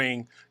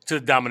flattering to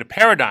the dominant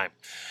paradigm.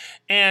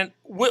 And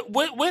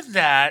with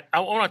that,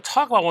 I want to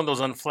talk about one of those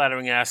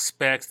unflattering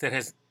aspects that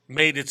has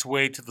made its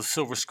way to the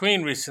silver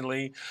screen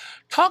recently.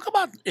 Talk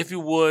about, if you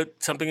would,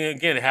 something,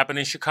 again, that happened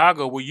in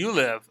Chicago where you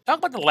live. Talk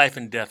about the life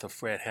and death of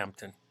Fred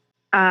Hampton.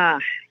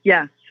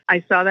 Yes,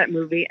 I saw that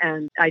movie,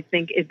 and I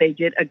think they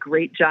did a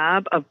great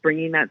job of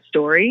bringing that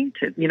story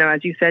to,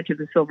 as you said, to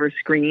the silver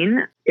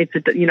screen.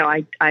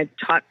 I've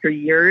taught for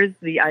years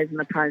the Eyes on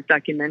the Prize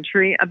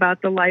documentary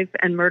about the life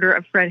and murder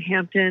of Fred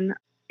Hampton.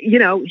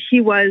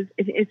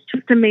 It's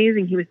just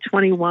amazing. He was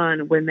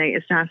 21 when they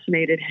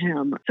assassinated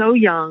him. So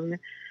young,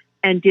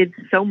 and did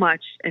so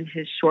much in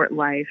his short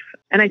life.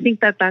 And I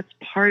think that that's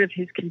part of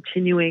his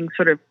continuing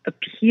sort of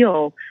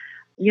appeal,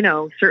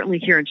 certainly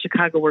here in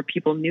Chicago where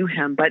people knew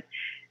him, but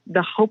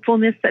the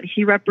hopefulness that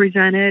he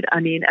represented, I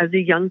mean, as a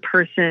young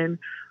person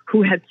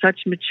who had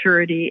such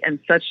maturity and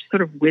such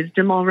sort of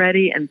wisdom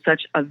already and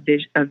such a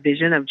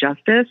vision of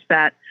justice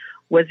that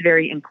was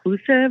very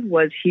inclusive,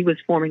 he was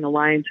forming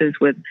alliances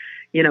with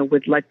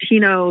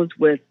Latinos,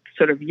 with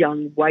sort of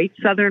young white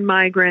Southern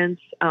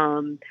migrants,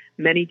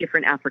 many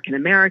different African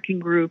American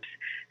groups.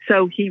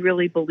 So he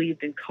really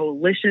believed in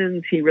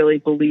coalitions. He really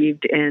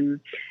believed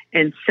in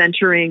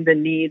centering the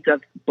needs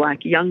of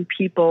Black young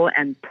people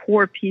and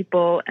poor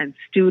people and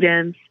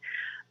students.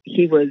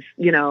 He was,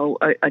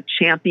 a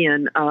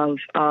champion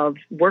of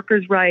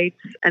workers' rights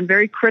and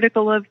very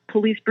critical of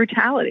police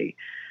brutality,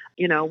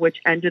 which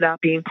ended up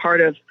being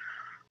part of,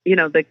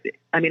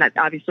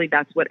 obviously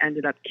that's what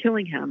ended up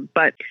killing him.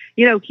 But,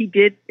 he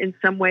did in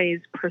some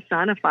ways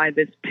personify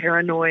this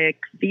paranoid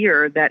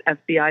fear that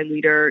FBI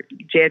leader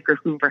J. Edgar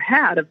Hoover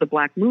had of the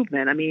Black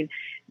movement. I mean,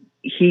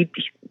 he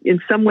in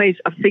some ways,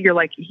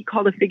 he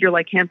called a figure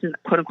like Hampton,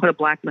 quote unquote, a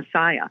Black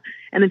messiah.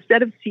 And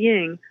instead of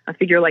seeing a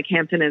figure like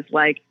Hampton as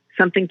like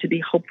something to be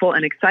hopeful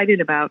and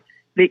excited about,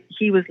 that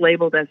he was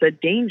labeled as a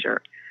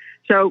danger.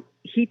 So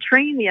he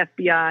trained the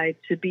FBI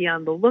to be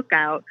on the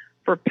lookout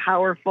for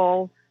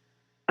powerful,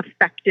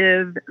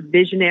 effective,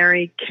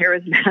 visionary,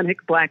 charismatic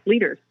Black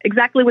leaders.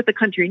 Exactly what the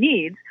country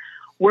needs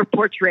were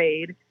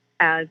portrayed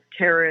as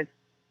terrorists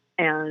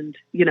and,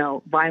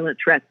 violent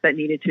threats that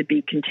needed to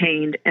be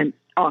contained and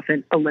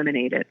often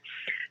eliminated.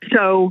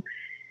 So,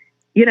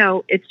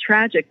 it's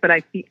tragic, but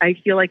I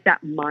feel like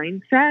that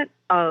mindset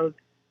of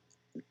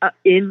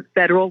in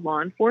federal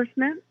law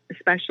enforcement,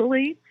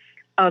 especially,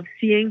 of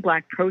seeing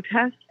Black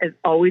protests as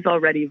always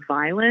already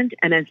violent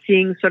and as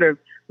seeing sort of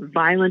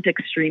violent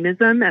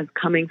extremism as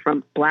coming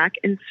from Black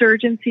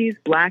insurgencies,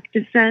 Black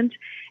dissent,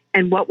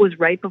 and what was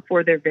right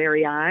before their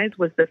very eyes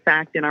was the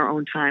fact in our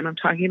own time I'm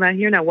talking about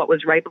here now, what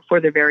was right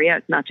before their very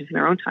eyes, not just in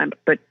our own time,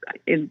 but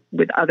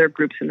with other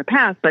groups in the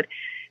past, but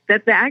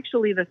that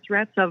actually the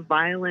threats of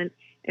violent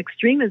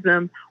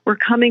extremism were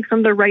coming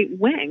from the right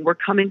wing, were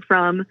coming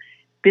from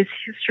this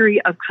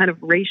history of kind of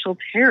racial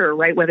terror,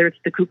 right? Whether it's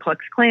the Ku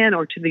Klux Klan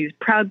or to these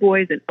Proud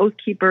Boys and Oath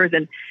Keepers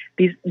and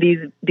these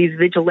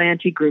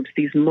vigilante groups,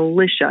 these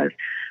militias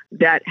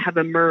that have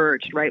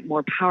emerged, right,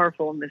 more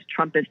powerful in this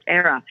Trumpist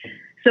era.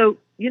 So,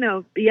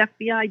 the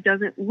FBI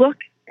doesn't look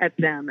at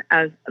them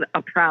as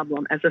a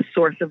problem, as a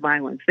source of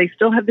violence. They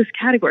still have this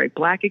category,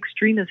 Black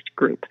extremist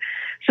group.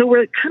 So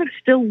we're kind of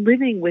still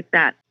living with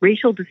that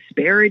racial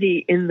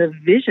disparity in the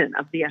vision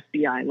of the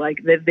FBI, like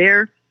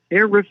their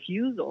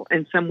refusal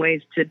in some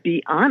ways to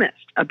be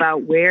honest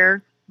about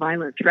where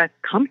violent threats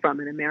come from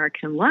in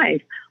American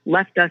life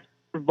left us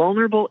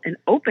vulnerable and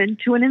open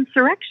to an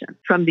insurrection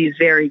from these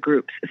very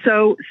groups.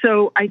 So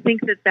I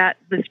think that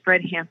the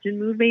Fred Hampton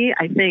movie,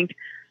 I think,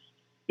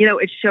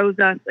 it shows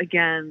us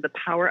again the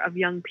power of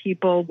young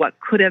people, what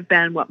could have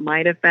been, what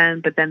might have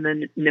been, but then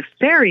the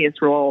nefarious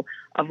role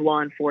of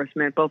law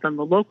enforcement, both on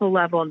the local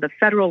level and the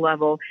federal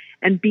level,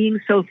 and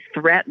being so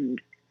threatened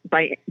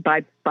by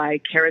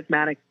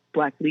charismatic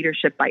Black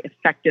leadership, by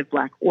effective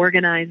Black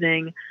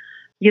organizing.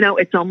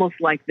 It's almost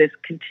like this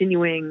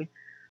continuing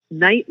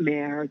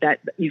nightmare that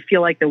you feel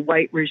like the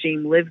white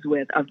regime lives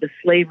with, of the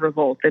slave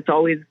revolt that's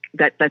always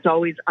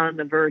on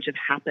the verge of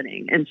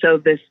happening. And so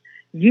this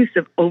use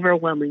of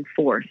overwhelming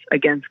force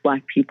against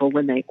Black people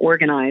when they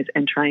organize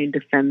and try and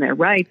defend their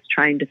rights,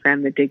 try and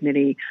defend the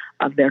dignity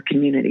of their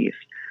communities.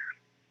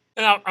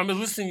 And I mean,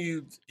 listening to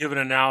you give an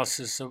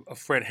analysis of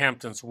Fred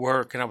Hampton's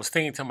work, and I was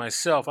thinking to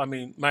myself, I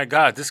mean, my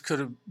God,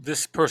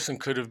 this person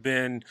could have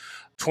been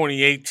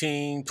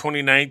 2018,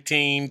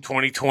 2019,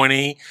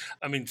 2020.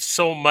 I mean,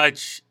 so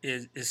much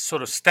is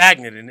sort of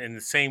stagnant, and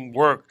the same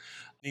work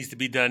needs to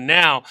be done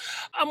now.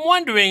 I'm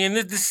wondering, and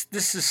this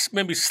is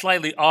maybe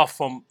slightly off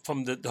from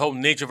the whole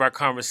nature of our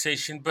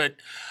conversation, but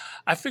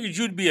I figured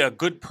you'd be a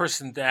good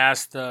person to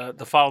ask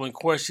the following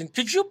question.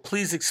 Could you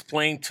please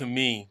explain to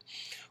me,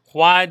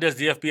 why does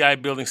the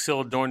FBI building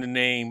still adorn the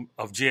name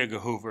of J. Edgar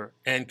Hoover?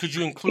 And could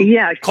you include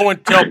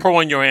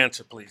COINTELPRO in your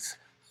answer, please?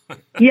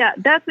 Yeah,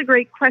 that's a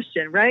great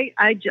question, right?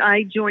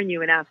 I join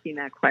you in asking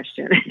that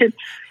question.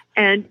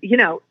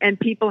 And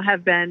people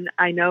have been,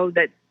 I know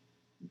that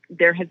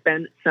there has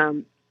been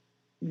some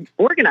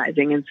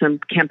organizing and some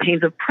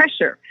campaigns of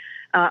pressure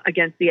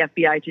against the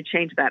FBI to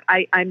change that.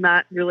 I'm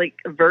not really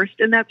versed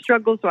in that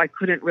struggle, so I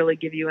couldn't really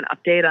give you an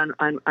update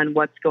on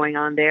what's going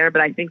on there.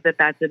 But I think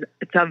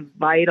it's a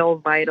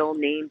vital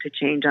name to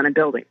change on a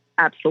building.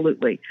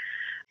 Absolutely.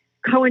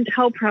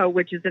 COINTELPRO,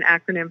 which is an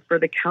acronym for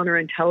the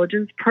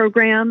Counterintelligence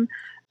Program,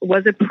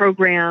 was a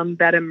program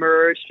that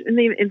emerged in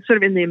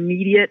the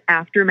immediate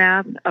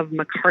aftermath of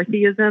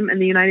McCarthyism in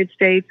the United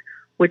States,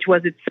 which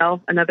was itself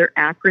another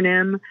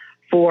acronym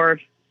for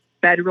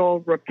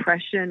federal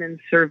repression and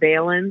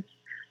surveillance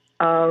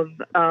of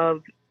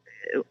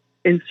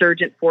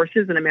insurgent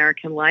forces in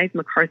American life.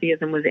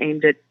 McCarthyism was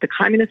aimed at the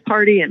Communist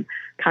Party and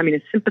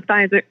communist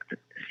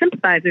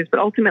sympathizers, but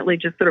ultimately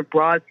just sort of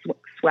broad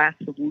swaths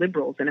of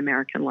liberals in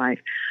American life.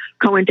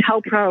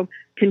 COINTELPRO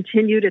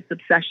continued its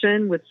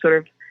obsession with sort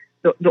of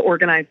the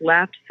organized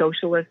left,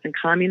 socialists and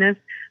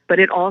communists, but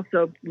it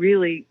also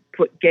really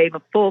gave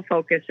a full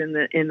focus in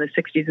the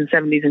 60s and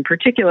 70s in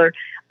particular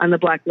on the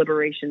Black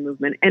liberation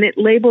movement. And it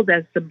labeled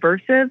as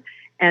subversive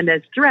and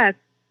as threats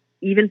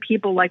even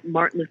people like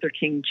Martin Luther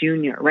King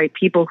Jr., right?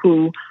 People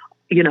who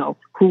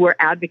were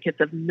advocates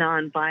of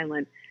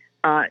nonviolent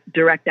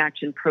direct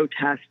action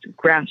protest,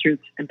 grassroots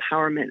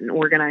empowerment and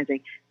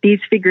organizing. These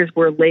figures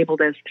were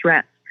labeled as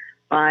threats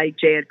by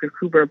J. Edgar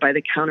Hoover, by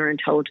the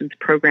counterintelligence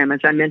program. As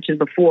I mentioned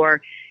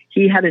before,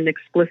 he had an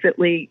explicit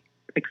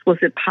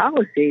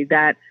policy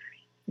that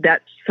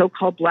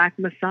so-called Black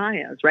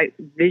messiahs, right,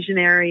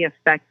 visionary,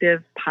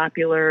 effective,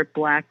 popular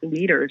Black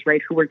leaders,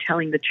 right, who were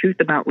telling the truth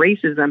about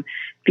racism,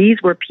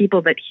 these were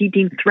people that he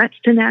deemed threats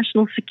to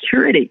national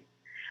security.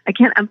 I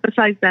can't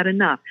emphasize that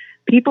enough.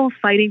 People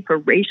fighting for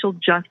racial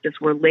justice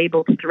were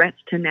labeled threats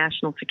to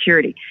national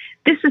security.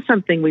 This is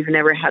something we've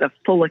never had a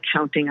full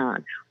accounting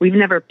on. We've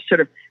never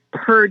sort of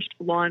purged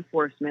law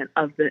enforcement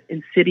of the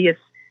insidious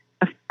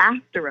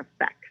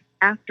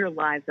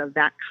afterlives of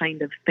that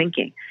kind of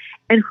thinking.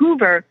 And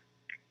Hoover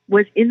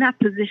was in that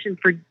position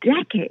for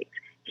decades.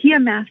 He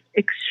amassed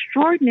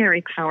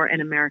extraordinary power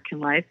in American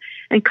life,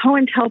 and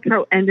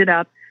COINTELPRO ended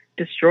up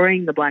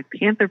destroying the Black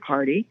Panther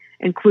Party,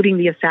 including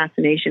the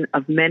assassination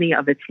of many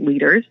of its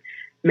leaders.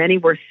 Many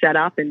were set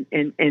up and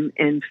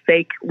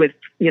fake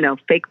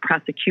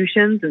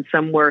prosecutions, and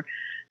some were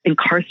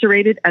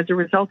incarcerated as a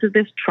result of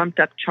this, trumped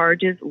up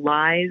charges,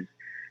 lies,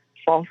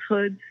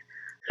 falsehoods.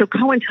 So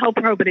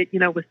COINTELPRO, but it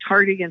was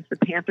targeted against the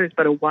Panthers,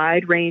 but a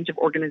wide range of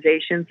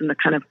organizations in the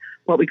kind of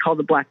what we call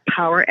the Black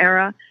Power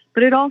era.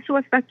 But it also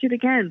affected,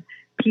 again,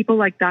 people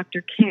like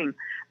Dr. King,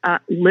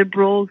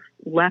 liberals,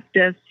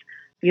 leftists,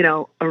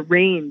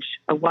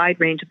 a wide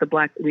range of the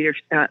Black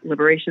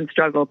liberation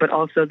struggle, but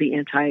also the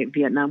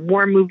anti-Vietnam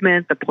War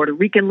movement, the Puerto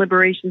Rican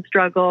liberation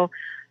struggle,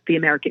 the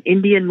American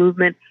Indian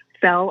movement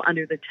fell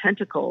under the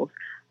tentacles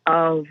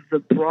of the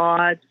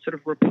broad, sort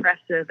of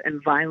repressive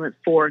and violent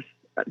force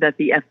that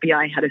the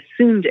FBI had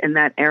assumed in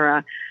that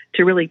era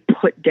to really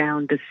put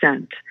down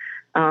dissent.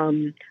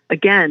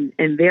 Again,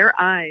 in their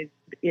eyes,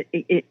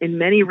 in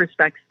many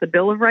respects, the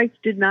Bill of Rights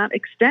did not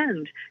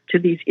extend to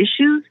these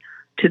issues,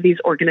 to these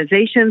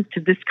organizations,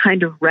 to this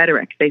kind of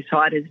rhetoric. They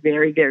saw it as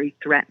very, very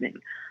threatening.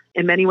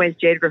 In many ways,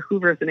 J. Edgar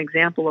Hoover is an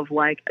example of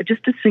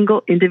just a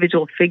single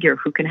individual figure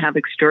who can have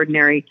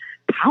extraordinary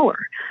power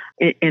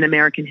in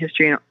American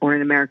history or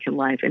in American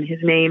life. And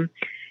his name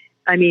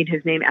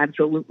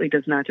absolutely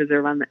does not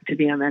deserve to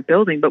be on that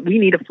building, but we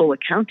need a full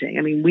accounting.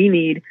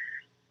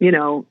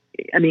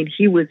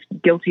 He was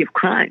guilty of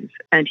crimes,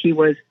 and he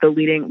was the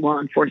leading law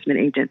enforcement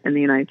agent in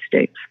the United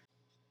States.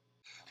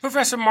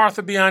 Professor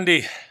Martha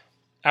Biondi,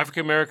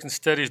 African American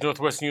Studies,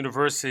 Northwestern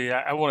University.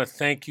 I want to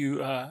thank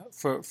you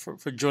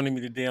for joining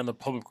me today on the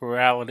public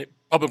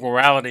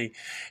morality,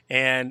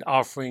 and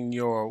offering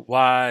your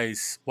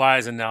wise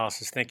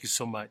analysis. Thank you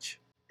so much.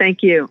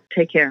 Thank you.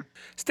 Take care.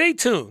 Stay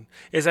tuned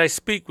as I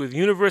speak with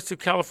University of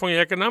California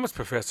economics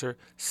professor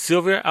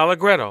Sylvia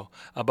Allegretto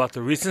about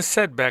the recent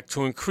setback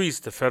to increase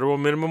the federal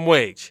minimum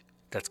wage.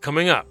 That's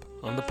coming up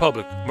on the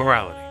Public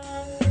Morality.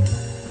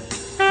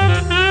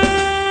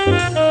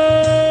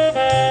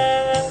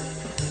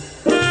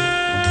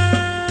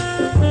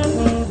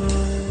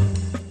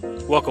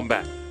 Welcome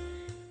back.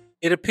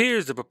 It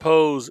appears the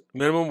proposed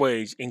minimum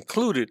wage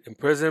included in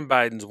President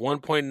Biden's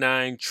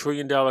 $1.9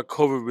 trillion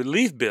COVID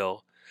relief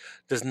bill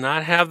does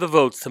not have the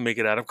votes to make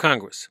it out of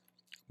Congress.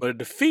 But a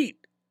defeat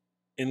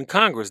in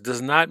Congress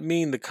does not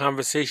mean the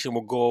conversation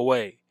will go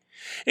away.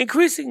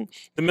 Increasing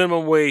the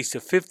minimum wage to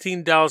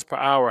 $15 per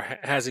hour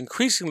has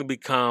increasingly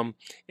become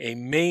a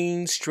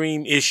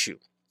mainstream issue.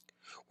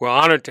 We're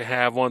honored to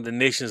have one of the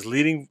nation's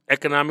leading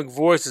economic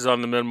voices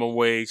on the minimum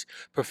wage,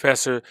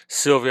 Professor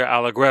Sylvia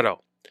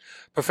Allegretto.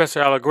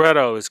 Professor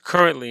Allegretto is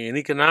currently an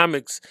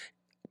economics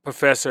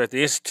professor at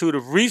the Institute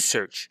of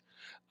Research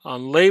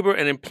on Labor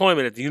and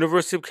Employment at the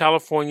University of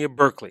California,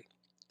 Berkeley.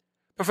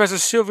 Professor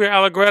Sylvia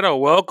Allegretto,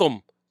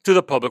 welcome to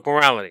the Public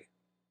Morality.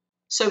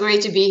 So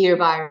great to be here,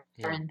 Byron.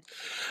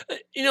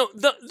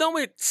 Though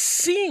it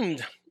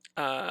seemed,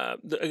 I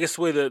guess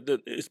the way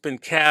that it's been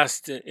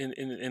cast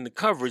in the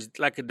coverage,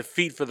 like a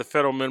defeat for the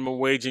federal minimum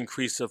wage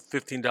increase of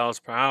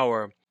 $15 per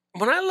hour.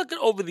 When I look at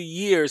over the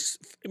years,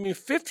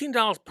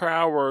 $15 per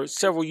hour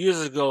several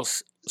years ago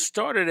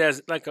started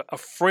as like a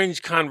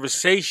fringe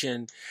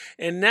conversation,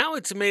 and now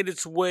it's made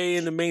its way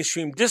in the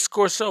mainstream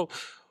discourse. So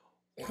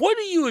what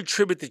do you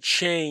attribute the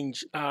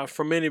change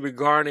for many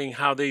regarding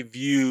how they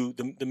view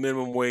the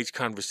minimum wage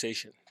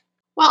conversation?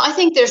 Well, I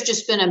think there's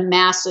just been a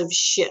massive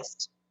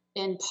shift.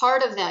 And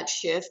part of that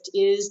shift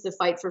is the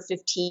fight for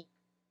 15.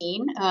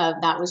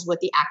 That was what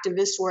the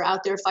activists were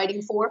out there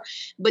fighting for.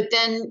 But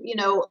then,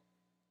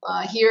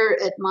 here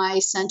at my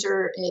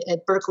center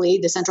at Berkeley,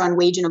 the Center on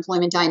Wage and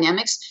Employment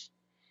Dynamics,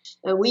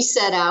 we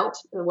set out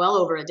well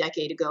over a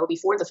decade ago,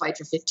 before the fight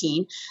for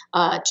 15,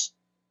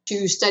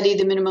 to study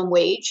the minimum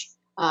wage.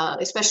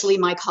 Especially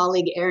my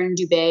colleague Aaron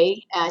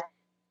Dubé at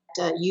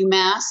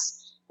UMass.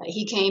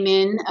 He came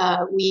in.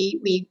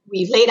 We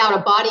laid out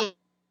a body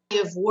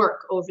of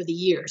work over the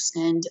years,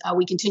 and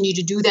we continue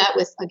to do that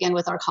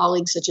with our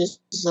colleagues such as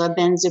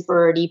Ben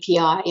Zipper at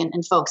EPI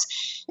and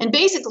folks. And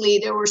basically,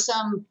 there were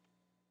some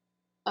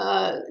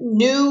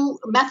new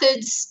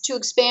methods to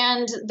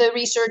expand the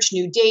research,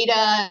 new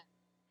data,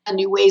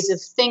 new ways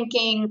of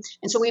thinking.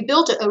 And so we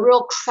built a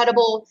real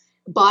credible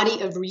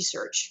body of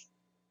research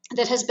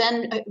that has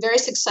been very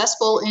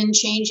successful in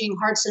changing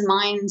hearts and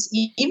minds,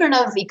 even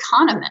of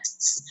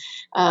economists,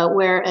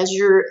 where, as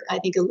you're, I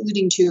think,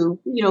 alluding to,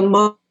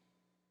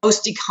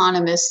 most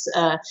economists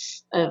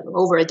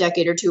over a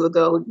decade or two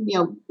ago,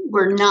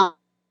 were not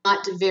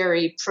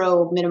very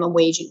pro minimum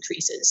wage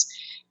increases.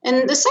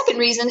 And the second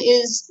reason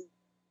is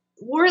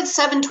we're at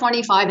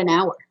 $7.25 an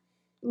hour.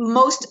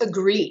 Most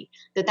agree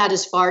that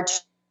is far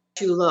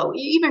too low.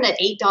 Even at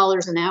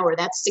 $8 an hour,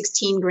 that's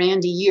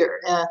 $16,000 a year.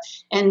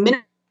 And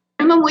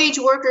minimum wage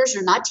workers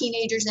are not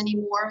teenagers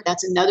anymore.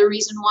 That's another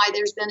reason why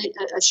there's been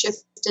a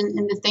shift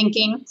in the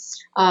thinking.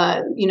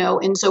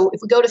 And so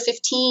if we go to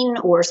 15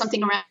 or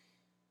something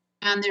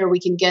around there, we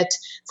can get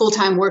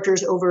full-time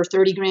workers over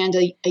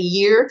 $30,000 a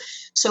year.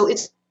 So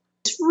it's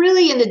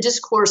really in the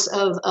discourse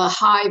of a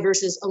high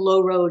versus a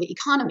low road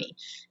economy.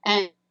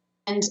 And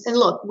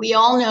look, we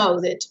all know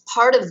that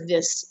part of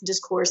this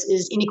discourse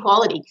is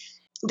inequality.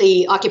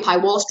 The Occupy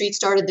Wall Street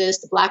started this,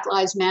 the Black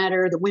Lives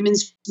Matter, the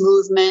women's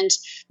movement,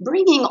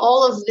 bringing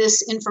all of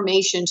this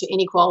information to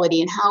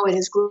inequality and how it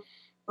has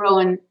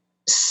grown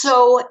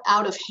so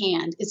out of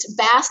hand. It's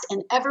vast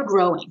and ever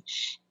growing.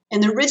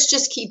 And the rich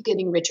just keep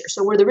getting richer.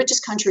 So we're the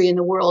richest country in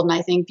the world, and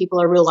I think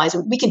people are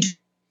realizing we can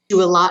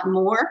do a lot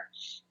more.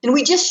 And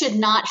we just should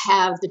not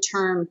have the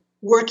term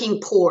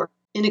working poor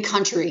in a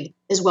country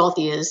as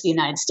wealthy as the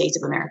United States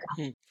of America.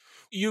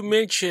 You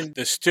mentioned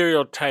the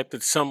stereotype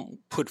that some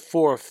put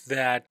forth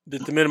that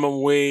the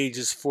minimum wage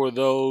is for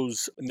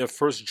those in their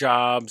first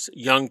jobs,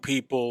 young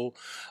people,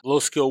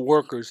 low-skilled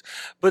workers.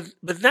 But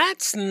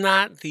that's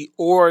not the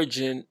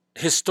origin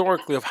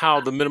historically of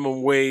how the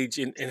minimum wage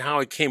and how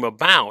it came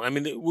about. I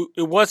mean,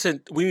 it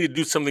wasn't, we need to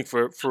do something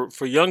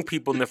for young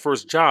people in their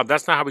first job.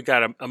 That's not how we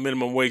got a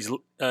minimum wage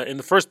in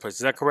the first place. Is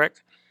that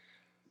correct?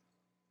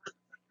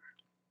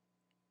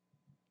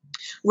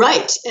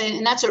 Right,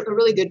 and that's a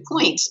really good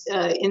point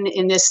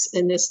in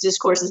this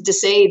discourse, is to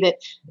say that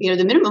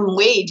the minimum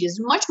wage is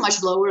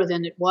much lower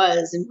than it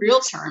was in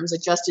real terms,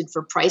 adjusted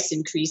for price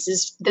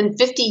increases, than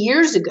 50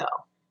 years ago.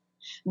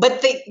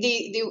 But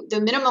the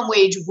minimum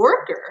wage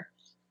worker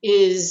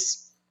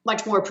is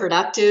much more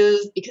productive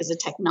because of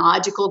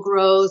technological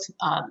growth.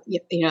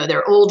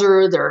 They're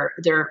older,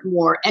 they're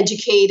more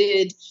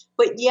educated,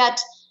 but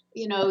yet,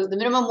 the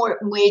minimum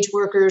wage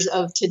workers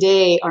of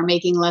today are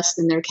making less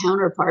than their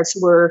counterparts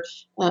were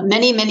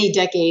many, many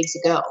decades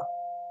ago.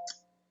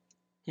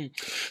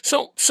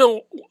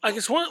 So I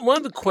guess one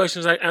of the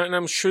questions, and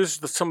I'm sure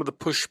this is some of the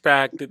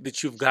pushback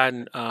that you've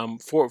gotten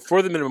for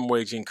the minimum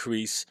wage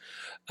increase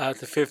to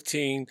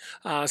 15.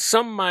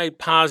 Some might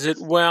posit,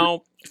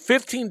 well,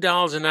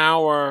 $15 an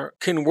hour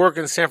can work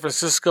in San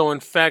Francisco. In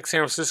fact,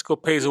 San Francisco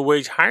pays a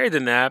wage higher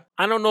than that.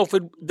 I don't know if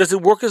does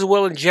it work as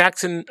well in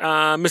Jackson,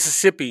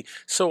 Mississippi.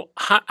 So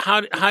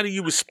how do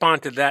you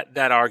respond to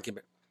that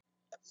argument?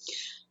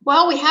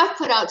 Well, we have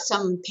put out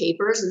some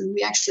papers, and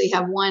we actually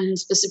have one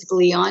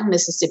specifically on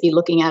Mississippi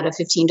looking at a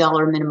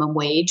 $15 minimum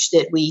wage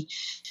that we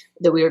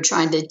were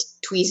trying to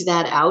tweeze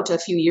that out a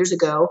few years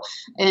ago.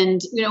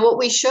 And, what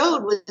we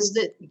showed was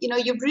that,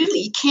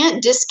 you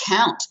can't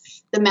discount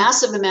the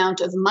massive amount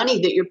of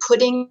money that you're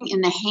putting in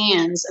the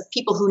hands of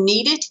people who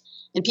need it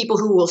and people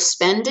who will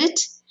spend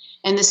it,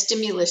 and the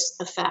stimulus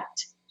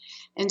effect.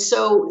 And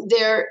so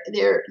there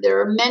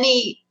are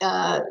many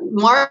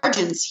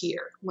margins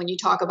here when you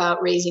talk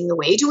about raising the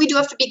wage. And we do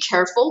have to be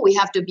careful. We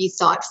have to be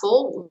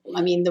thoughtful.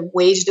 I mean, the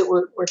wage that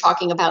we're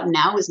talking about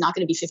now is not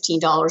going to be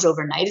 $15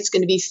 overnight. It's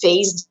going to be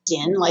phased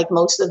in, like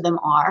most of them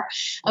are.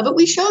 But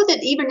we show that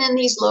even in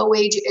these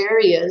low-wage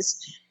areas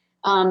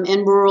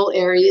and rural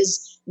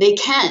areas, they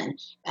can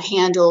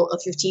handle a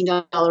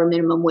 $15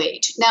 minimum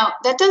wage. Now,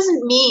 that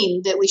doesn't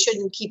mean that we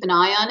shouldn't keep an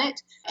eye on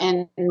it.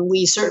 And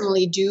we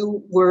certainly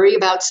do worry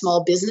about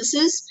small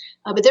businesses.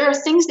 But there are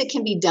things that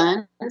can be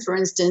done, for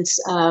instance,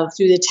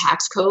 through the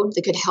tax code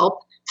that could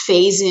help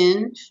phase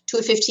in to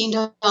a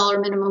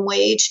 $15 minimum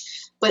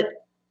wage. But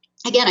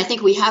again, I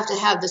think we have to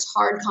have this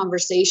hard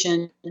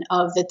conversation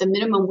of that the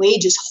minimum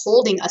wage is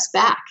holding us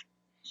back.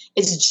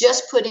 It's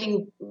just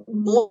putting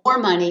more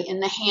money in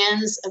the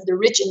hands of the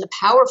rich and the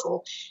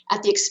powerful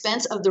at the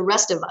expense of the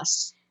rest of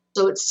us.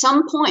 So at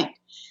some point,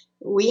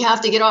 we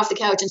have to get off the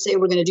couch and say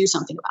we're going to do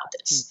something about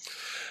this.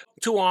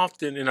 Too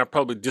often in our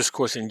public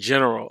discourse in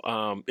general,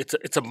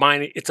 it's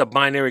a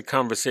binary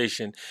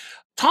conversation.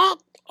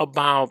 Talk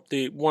about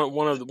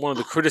one of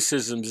the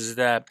criticisms is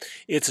that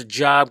it's a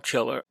job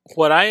killer.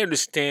 What I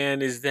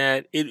understand is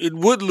that it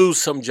would lose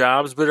some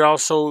jobs, but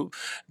also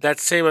that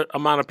same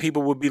amount of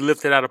people would be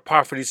lifted out of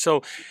poverty.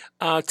 So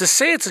to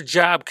say it's a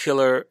job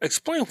killer,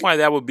 explain why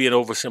that would be an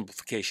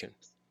oversimplification.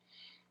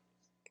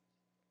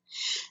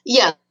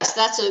 Yes,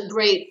 that's a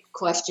great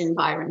question,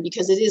 Byron,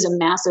 because it is a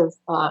massive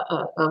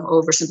of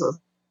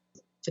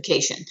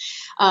oversimplification.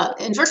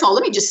 And first of all,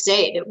 let me just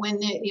say that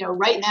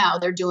right now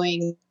they're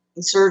doing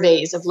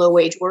surveys of low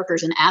wage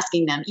workers and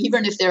asking them,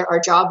 even if there are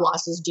job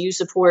losses, do you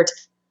support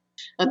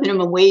a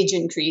minimum wage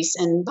increase?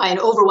 And by an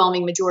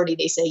overwhelming majority,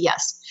 they say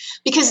yes,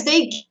 because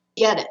they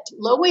get it.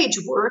 Low wage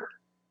work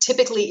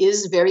typically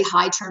is very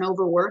high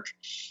turnover work.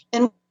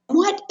 And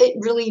what it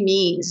really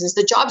means is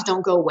the jobs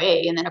don't go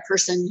away, and then a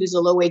person who's a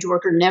low wage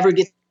worker never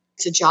gets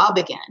a job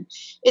again.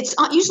 It's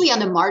usually on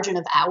the margin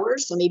of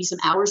hours, so maybe some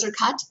hours are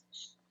cut.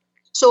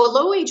 So a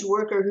low wage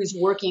worker who's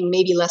working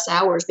maybe less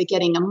hours but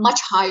getting a much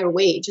higher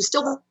wage is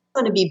still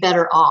going to be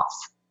better off.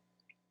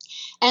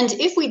 And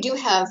if we do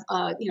have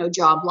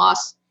job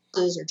losses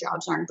or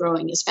jobs aren't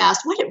growing as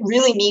fast, what it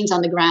really means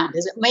on the ground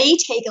is it may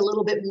take a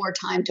little bit more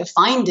time to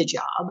find a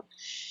job,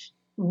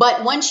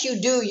 but once you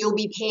do, you'll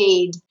be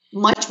paid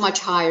much, much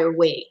higher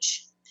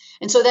wage.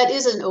 And so that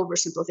is an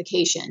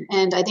oversimplification.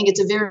 And I think it's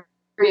a very,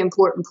 very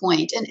important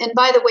point. And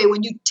by the way,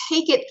 when you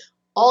take it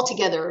all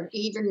together,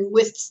 even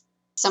with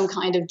some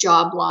kind of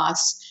job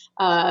loss,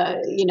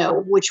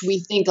 which we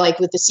think like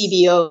with the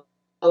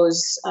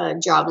CBO's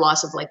job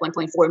loss of like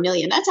 1.4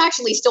 million, that's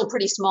actually still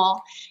pretty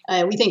small.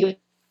 We think it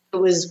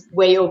was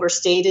way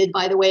overstated,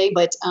 by the way,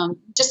 but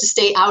just to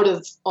stay out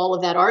of all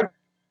of that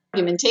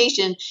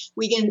argumentation,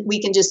 we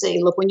can just say,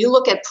 look, when you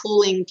look at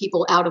pulling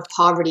people out of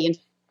poverty and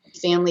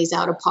families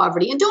out of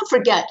poverty, and don't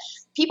forget,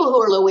 people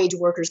who are low wage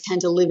workers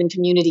tend to live in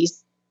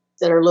communities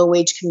that are low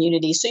wage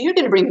communities. So you're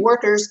going to bring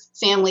workers,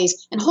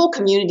 families, and whole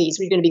communities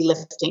we're going to be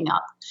lifting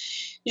up.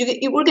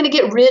 We're going to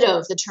get rid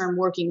of the term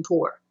working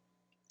poor.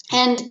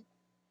 And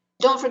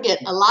don't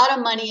forget, a lot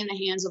of money in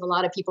the hands of a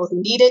lot of people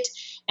who need it,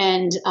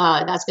 and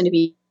that's going to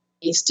be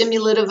a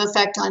stimulative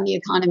effect on the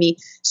economy.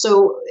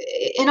 So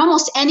in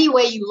almost any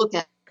way you look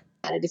at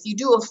it, if you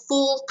do a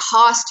full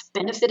cost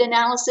benefit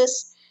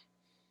analysis,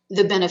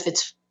 the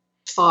benefits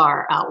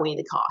far outweigh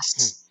the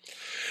costs.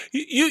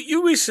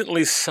 You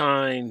recently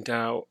signed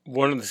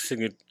one of the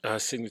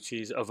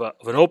signatories of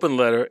an open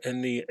letter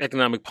in the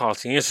Economic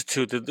Policy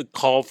Institute that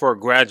called for a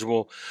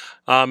gradual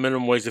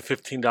minimum wage of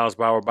 $15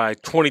 per hour by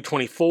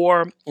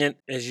 2024. And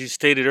as you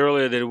stated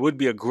earlier, that it would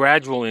be a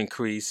gradual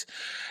increase,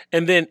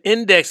 and then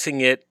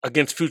indexing it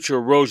against future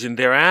erosion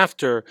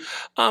thereafter.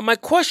 My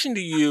question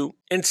to you,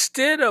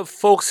 instead of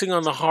focusing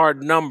on the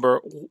hard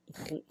number,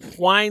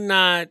 why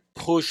not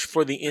push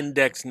for the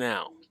index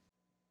now?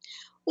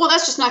 Well,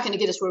 that's just not going to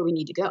get us where we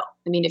need to go.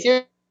 I mean, if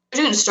you're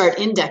going to start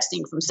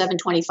indexing from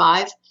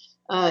 725,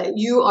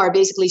 you are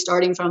basically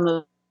starting from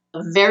a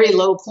very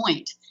low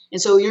point.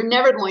 And so you're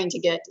never going to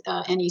get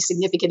any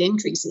significant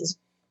increases,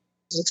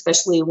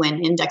 especially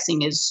when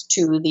indexing is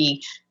to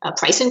the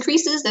price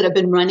increases that have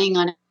been running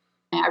on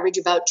average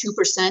about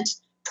 2%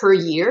 per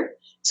year.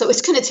 So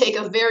it's going to take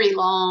a very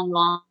long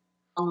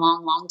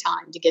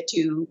time to get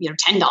to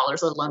 $10,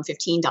 let alone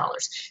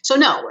 $15. So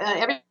no,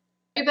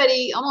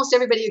 almost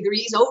everybody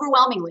agrees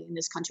overwhelmingly in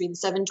this country that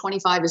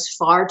 725 is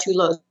far too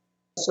low.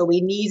 So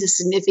we need a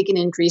significant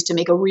increase to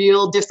make a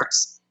real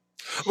difference.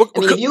 Well, I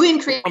mean, if you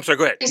increase I'm sorry,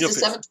 go ahead. To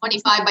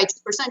 725 by 2%,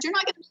 you're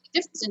not going to make a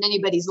difference in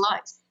anybody's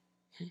life.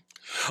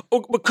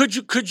 Oh, but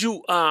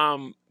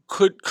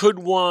could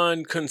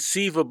one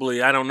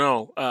conceivably, I don't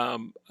know,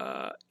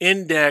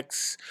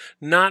 index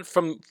not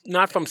from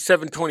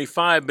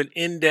 725, but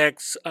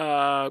index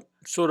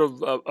sort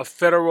of a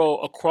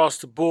federal across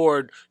the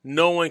board?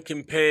 No one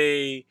can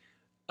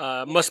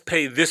must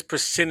pay this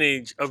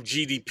percentage of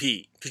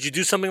GDP. Could you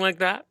do something like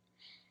that?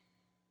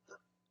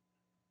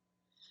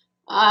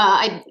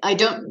 I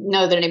don't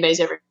know that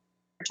anybody's ever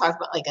talked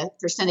about like a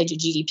percentage of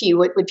GDP.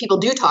 What people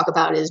do talk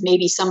about is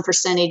maybe some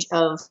percentage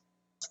of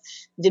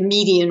the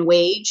median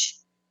wage,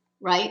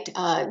 right?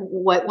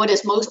 What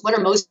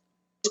are most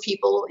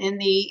people in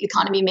the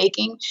economy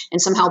making,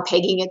 and somehow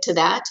pegging it to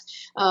that.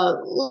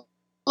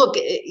 Look,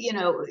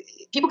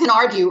 people can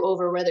argue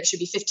over whether it should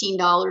be $15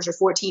 or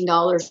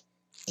 $14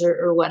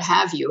 or what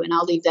have you, and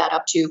I'll leave that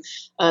up to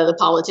the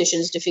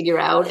politicians to figure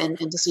out and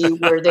to see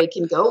where they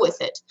can go with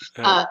it.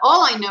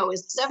 All I know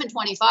is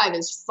 725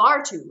 is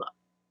far too low.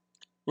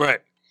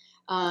 Right.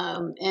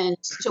 And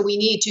so we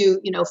need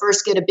to,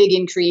 first get a big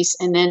increase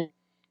and then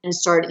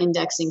start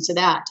indexing to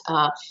that.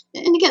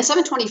 And again,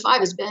 725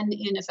 has been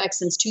in effect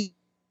since to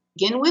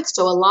begin with.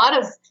 So a lot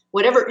of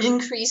whatever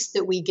increase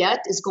that we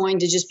get is going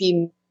to just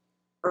be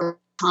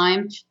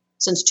time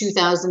since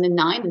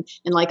 2009.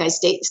 And like I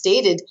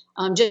stated,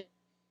 just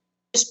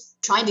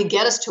trying to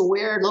get us to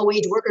where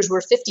low-wage workers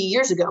were 50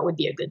 years ago would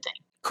be a good thing.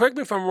 Correct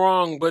me if I'm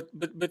wrong, but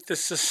the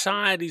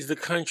societies, the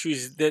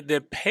countries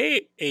that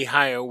pay a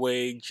higher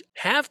wage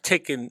have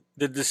taken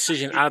the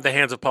decision out of the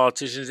hands of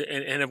politicians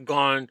and have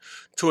gone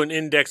to an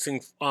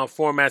indexing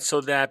format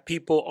so that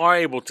people are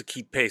able to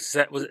keep pace.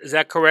 Is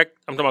that correct?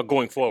 I'm talking about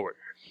going forward.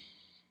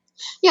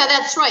 Yeah,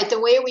 that's right. The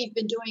way we've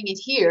been doing it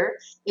here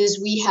is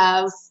we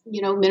have,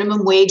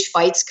 minimum wage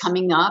fights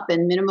coming up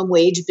and minimum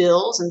wage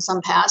bills, and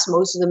some pass,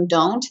 most of them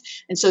don't.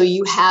 And so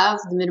you have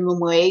the minimum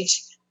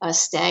wage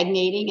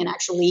stagnating and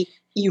actually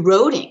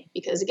eroding,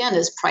 because again,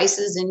 as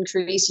prices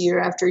increase year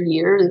after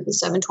year, the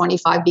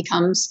 725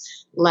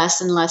 becomes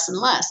less and less and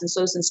less. And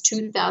so since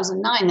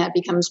 2009, that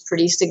becomes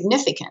pretty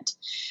significant.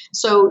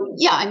 So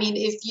yeah, I mean,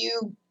 if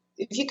you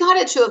got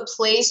it to a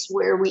place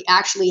where we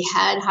actually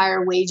had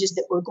higher wages,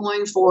 that we're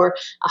going for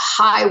a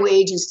high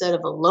wage instead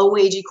of a low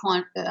wage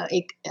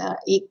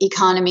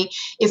economy,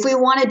 if we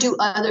want to do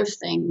other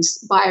things,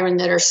 Byron,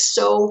 that are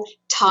so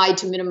tied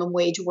to minimum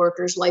wage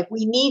workers, like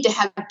we need to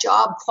have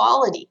job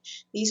quality.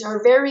 These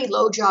are very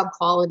low job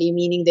quality,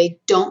 meaning they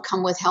don't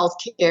come with health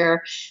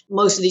care.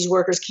 Most of these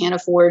workers can't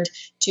afford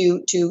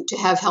to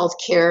have health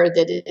care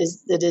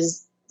that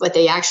is what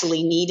they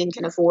actually need and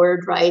can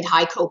afford, right?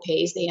 High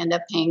copays, they end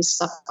up paying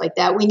stuff like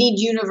that. We need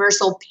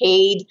universal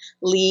paid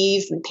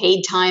leave and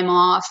paid time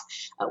off.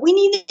 We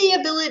need the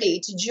ability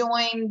to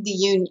join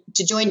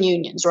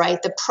unions, right?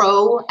 The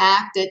PRO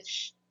Act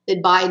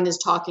that Biden is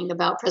talking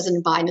about,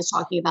 President Biden is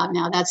talking about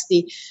now. That's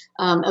the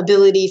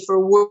ability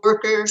for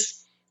workers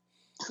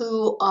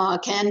who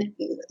can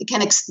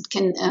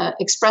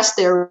express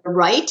their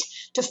right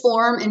to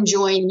form and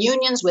join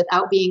unions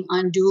without being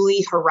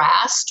unduly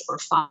harassed or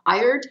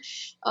fired.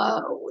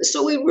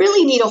 So we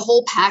really need a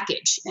whole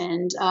package.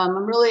 And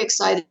I'm really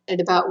excited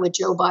about what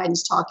Joe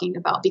Biden's talking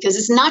about, because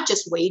it's not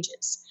just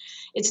wages.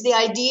 It's the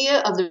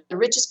idea of the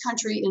richest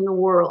country in the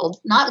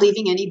world not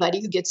leaving anybody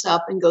who gets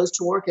up and goes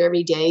to work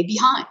every day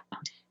behind.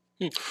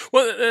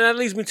 Well, that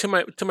leads me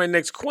to my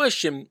next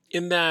question,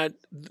 in that,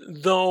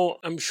 though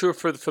I'm sure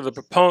for the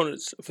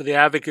proponents, for the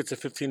advocates of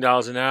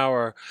 $15 an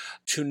hour,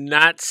 to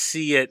not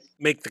see it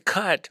make the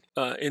cut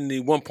in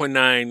the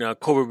 1.9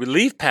 COVID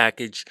relief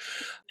package,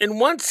 in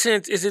one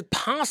sense, is it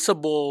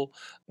possible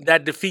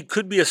that defeat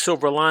could be a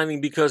silver lining?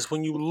 Because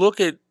when you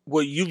look at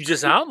what you've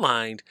just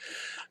outlined,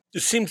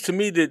 it seems to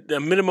me that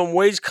the minimum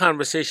wage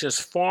conversation is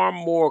far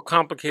more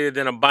complicated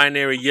than a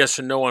binary yes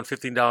or no on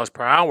 $15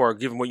 per hour,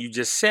 given what you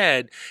just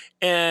said.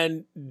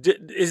 And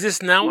is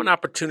this now an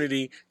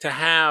opportunity to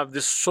have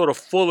this sort of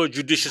fuller,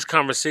 judicious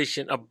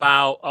conversation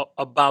about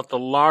the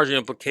larger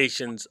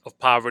implications of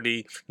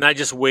poverty, not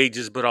just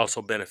wages, but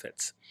also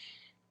benefits?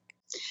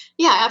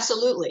 Yeah,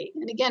 absolutely.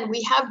 And again,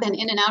 we have been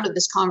in and out of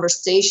this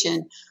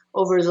conversation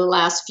over the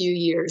last few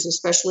years,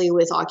 especially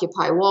with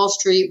Occupy Wall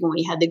Street, when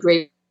we had the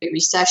Great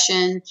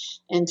Recession,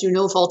 and through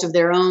no fault of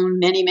their own,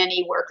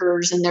 many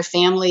workers and their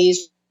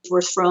families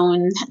were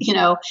thrown,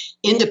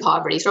 into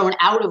poverty, thrown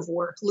out of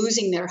work,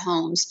 losing their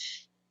homes.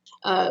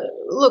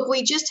 Look,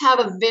 we just have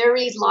a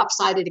very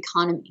lopsided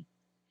economy.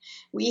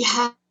 We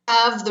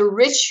have the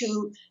rich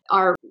who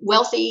are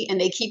wealthy, and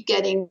they keep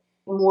getting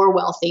more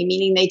wealthy,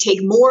 meaning they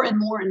take more and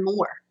more and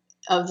more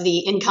of the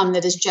income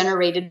that is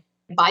generated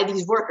by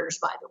these workers,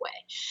 by the way.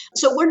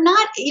 So we're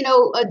not,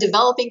 a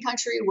developing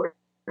country. We're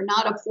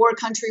not a poor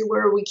country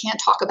where we can't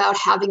talk about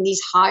having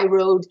these high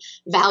road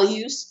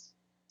values.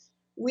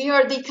 We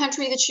are the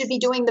country that should be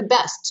doing the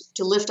best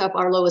to lift up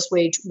our lowest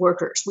wage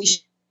workers. We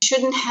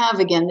shouldn't have,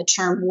 again, the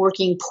term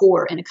working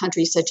poor in a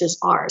country such as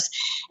ours.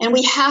 And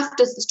we have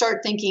to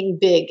start thinking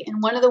big.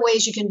 And one of the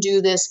ways you can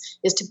do this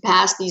is to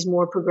pass these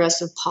more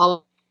progressive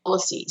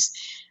policies.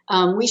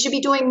 We should be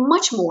doing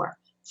much more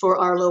for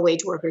our low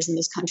wage workers in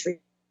this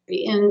country.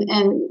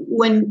 And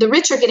when the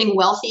rich are getting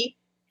wealthy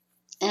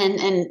and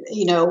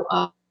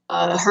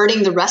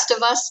hurting the rest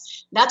of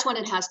us, that's when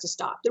it has to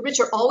stop. The rich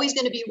are always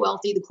going to be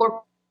wealthy. The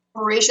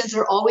corporations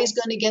are always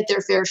going to get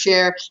their fair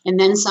share and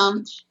then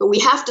some. But we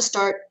have to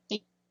start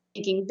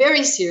thinking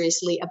very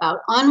seriously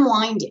about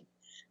unwinding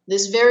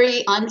this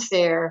very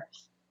unfair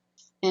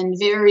and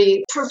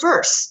very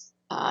perverse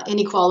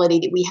inequality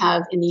that we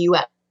have in the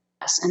U.S.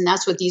 And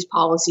that's what these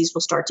policies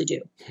will start to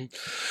do.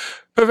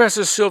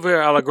 Professor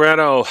Sylvia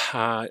Allegretto,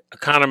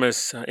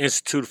 economist,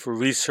 Institute for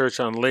Research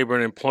on Labor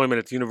and Employment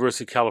at the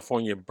University of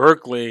California,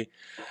 Berkeley.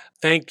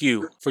 Thank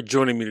you for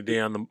joining me today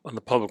on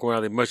the Public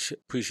Morality. Much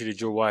appreciated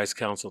your wise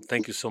counsel.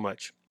 Thank you so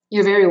much.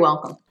 You're very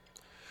welcome.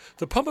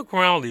 The Public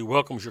Morality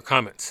welcomes your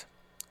comments.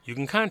 You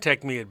can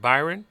contact me at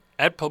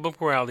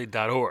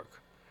byron@publicmorality.org.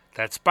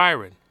 That's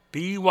Byron,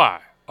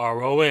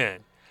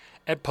 BYRON,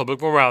 at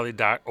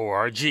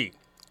publicmorality.org.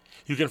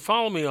 You can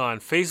follow me on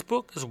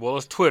Facebook as well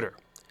as Twitter.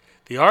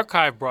 The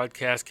archive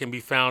broadcast can be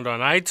found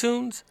on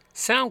iTunes,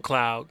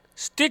 SoundCloud,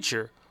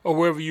 Stitcher, or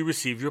wherever you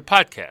receive your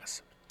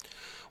podcasts.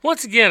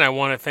 Once again, I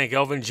want to thank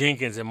Elvin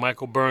Jenkins and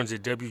Michael Burns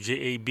at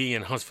WJAB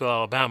in Huntsville,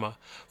 Alabama,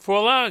 for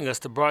allowing us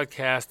to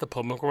broadcast the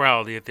Public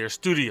Morality at their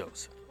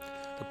studios.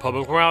 The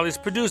Public Morality is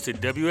produced at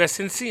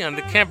WSNC on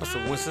the campus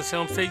of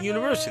Winston-Salem State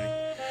University.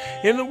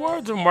 In the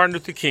words of Martin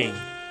Luther King,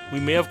 we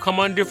may have come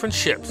on different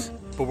ships,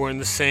 but we're in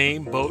the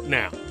same boat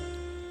now.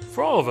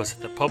 For all of us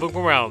at the Public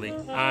Morality,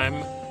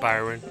 I'm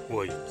Byron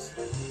Williams.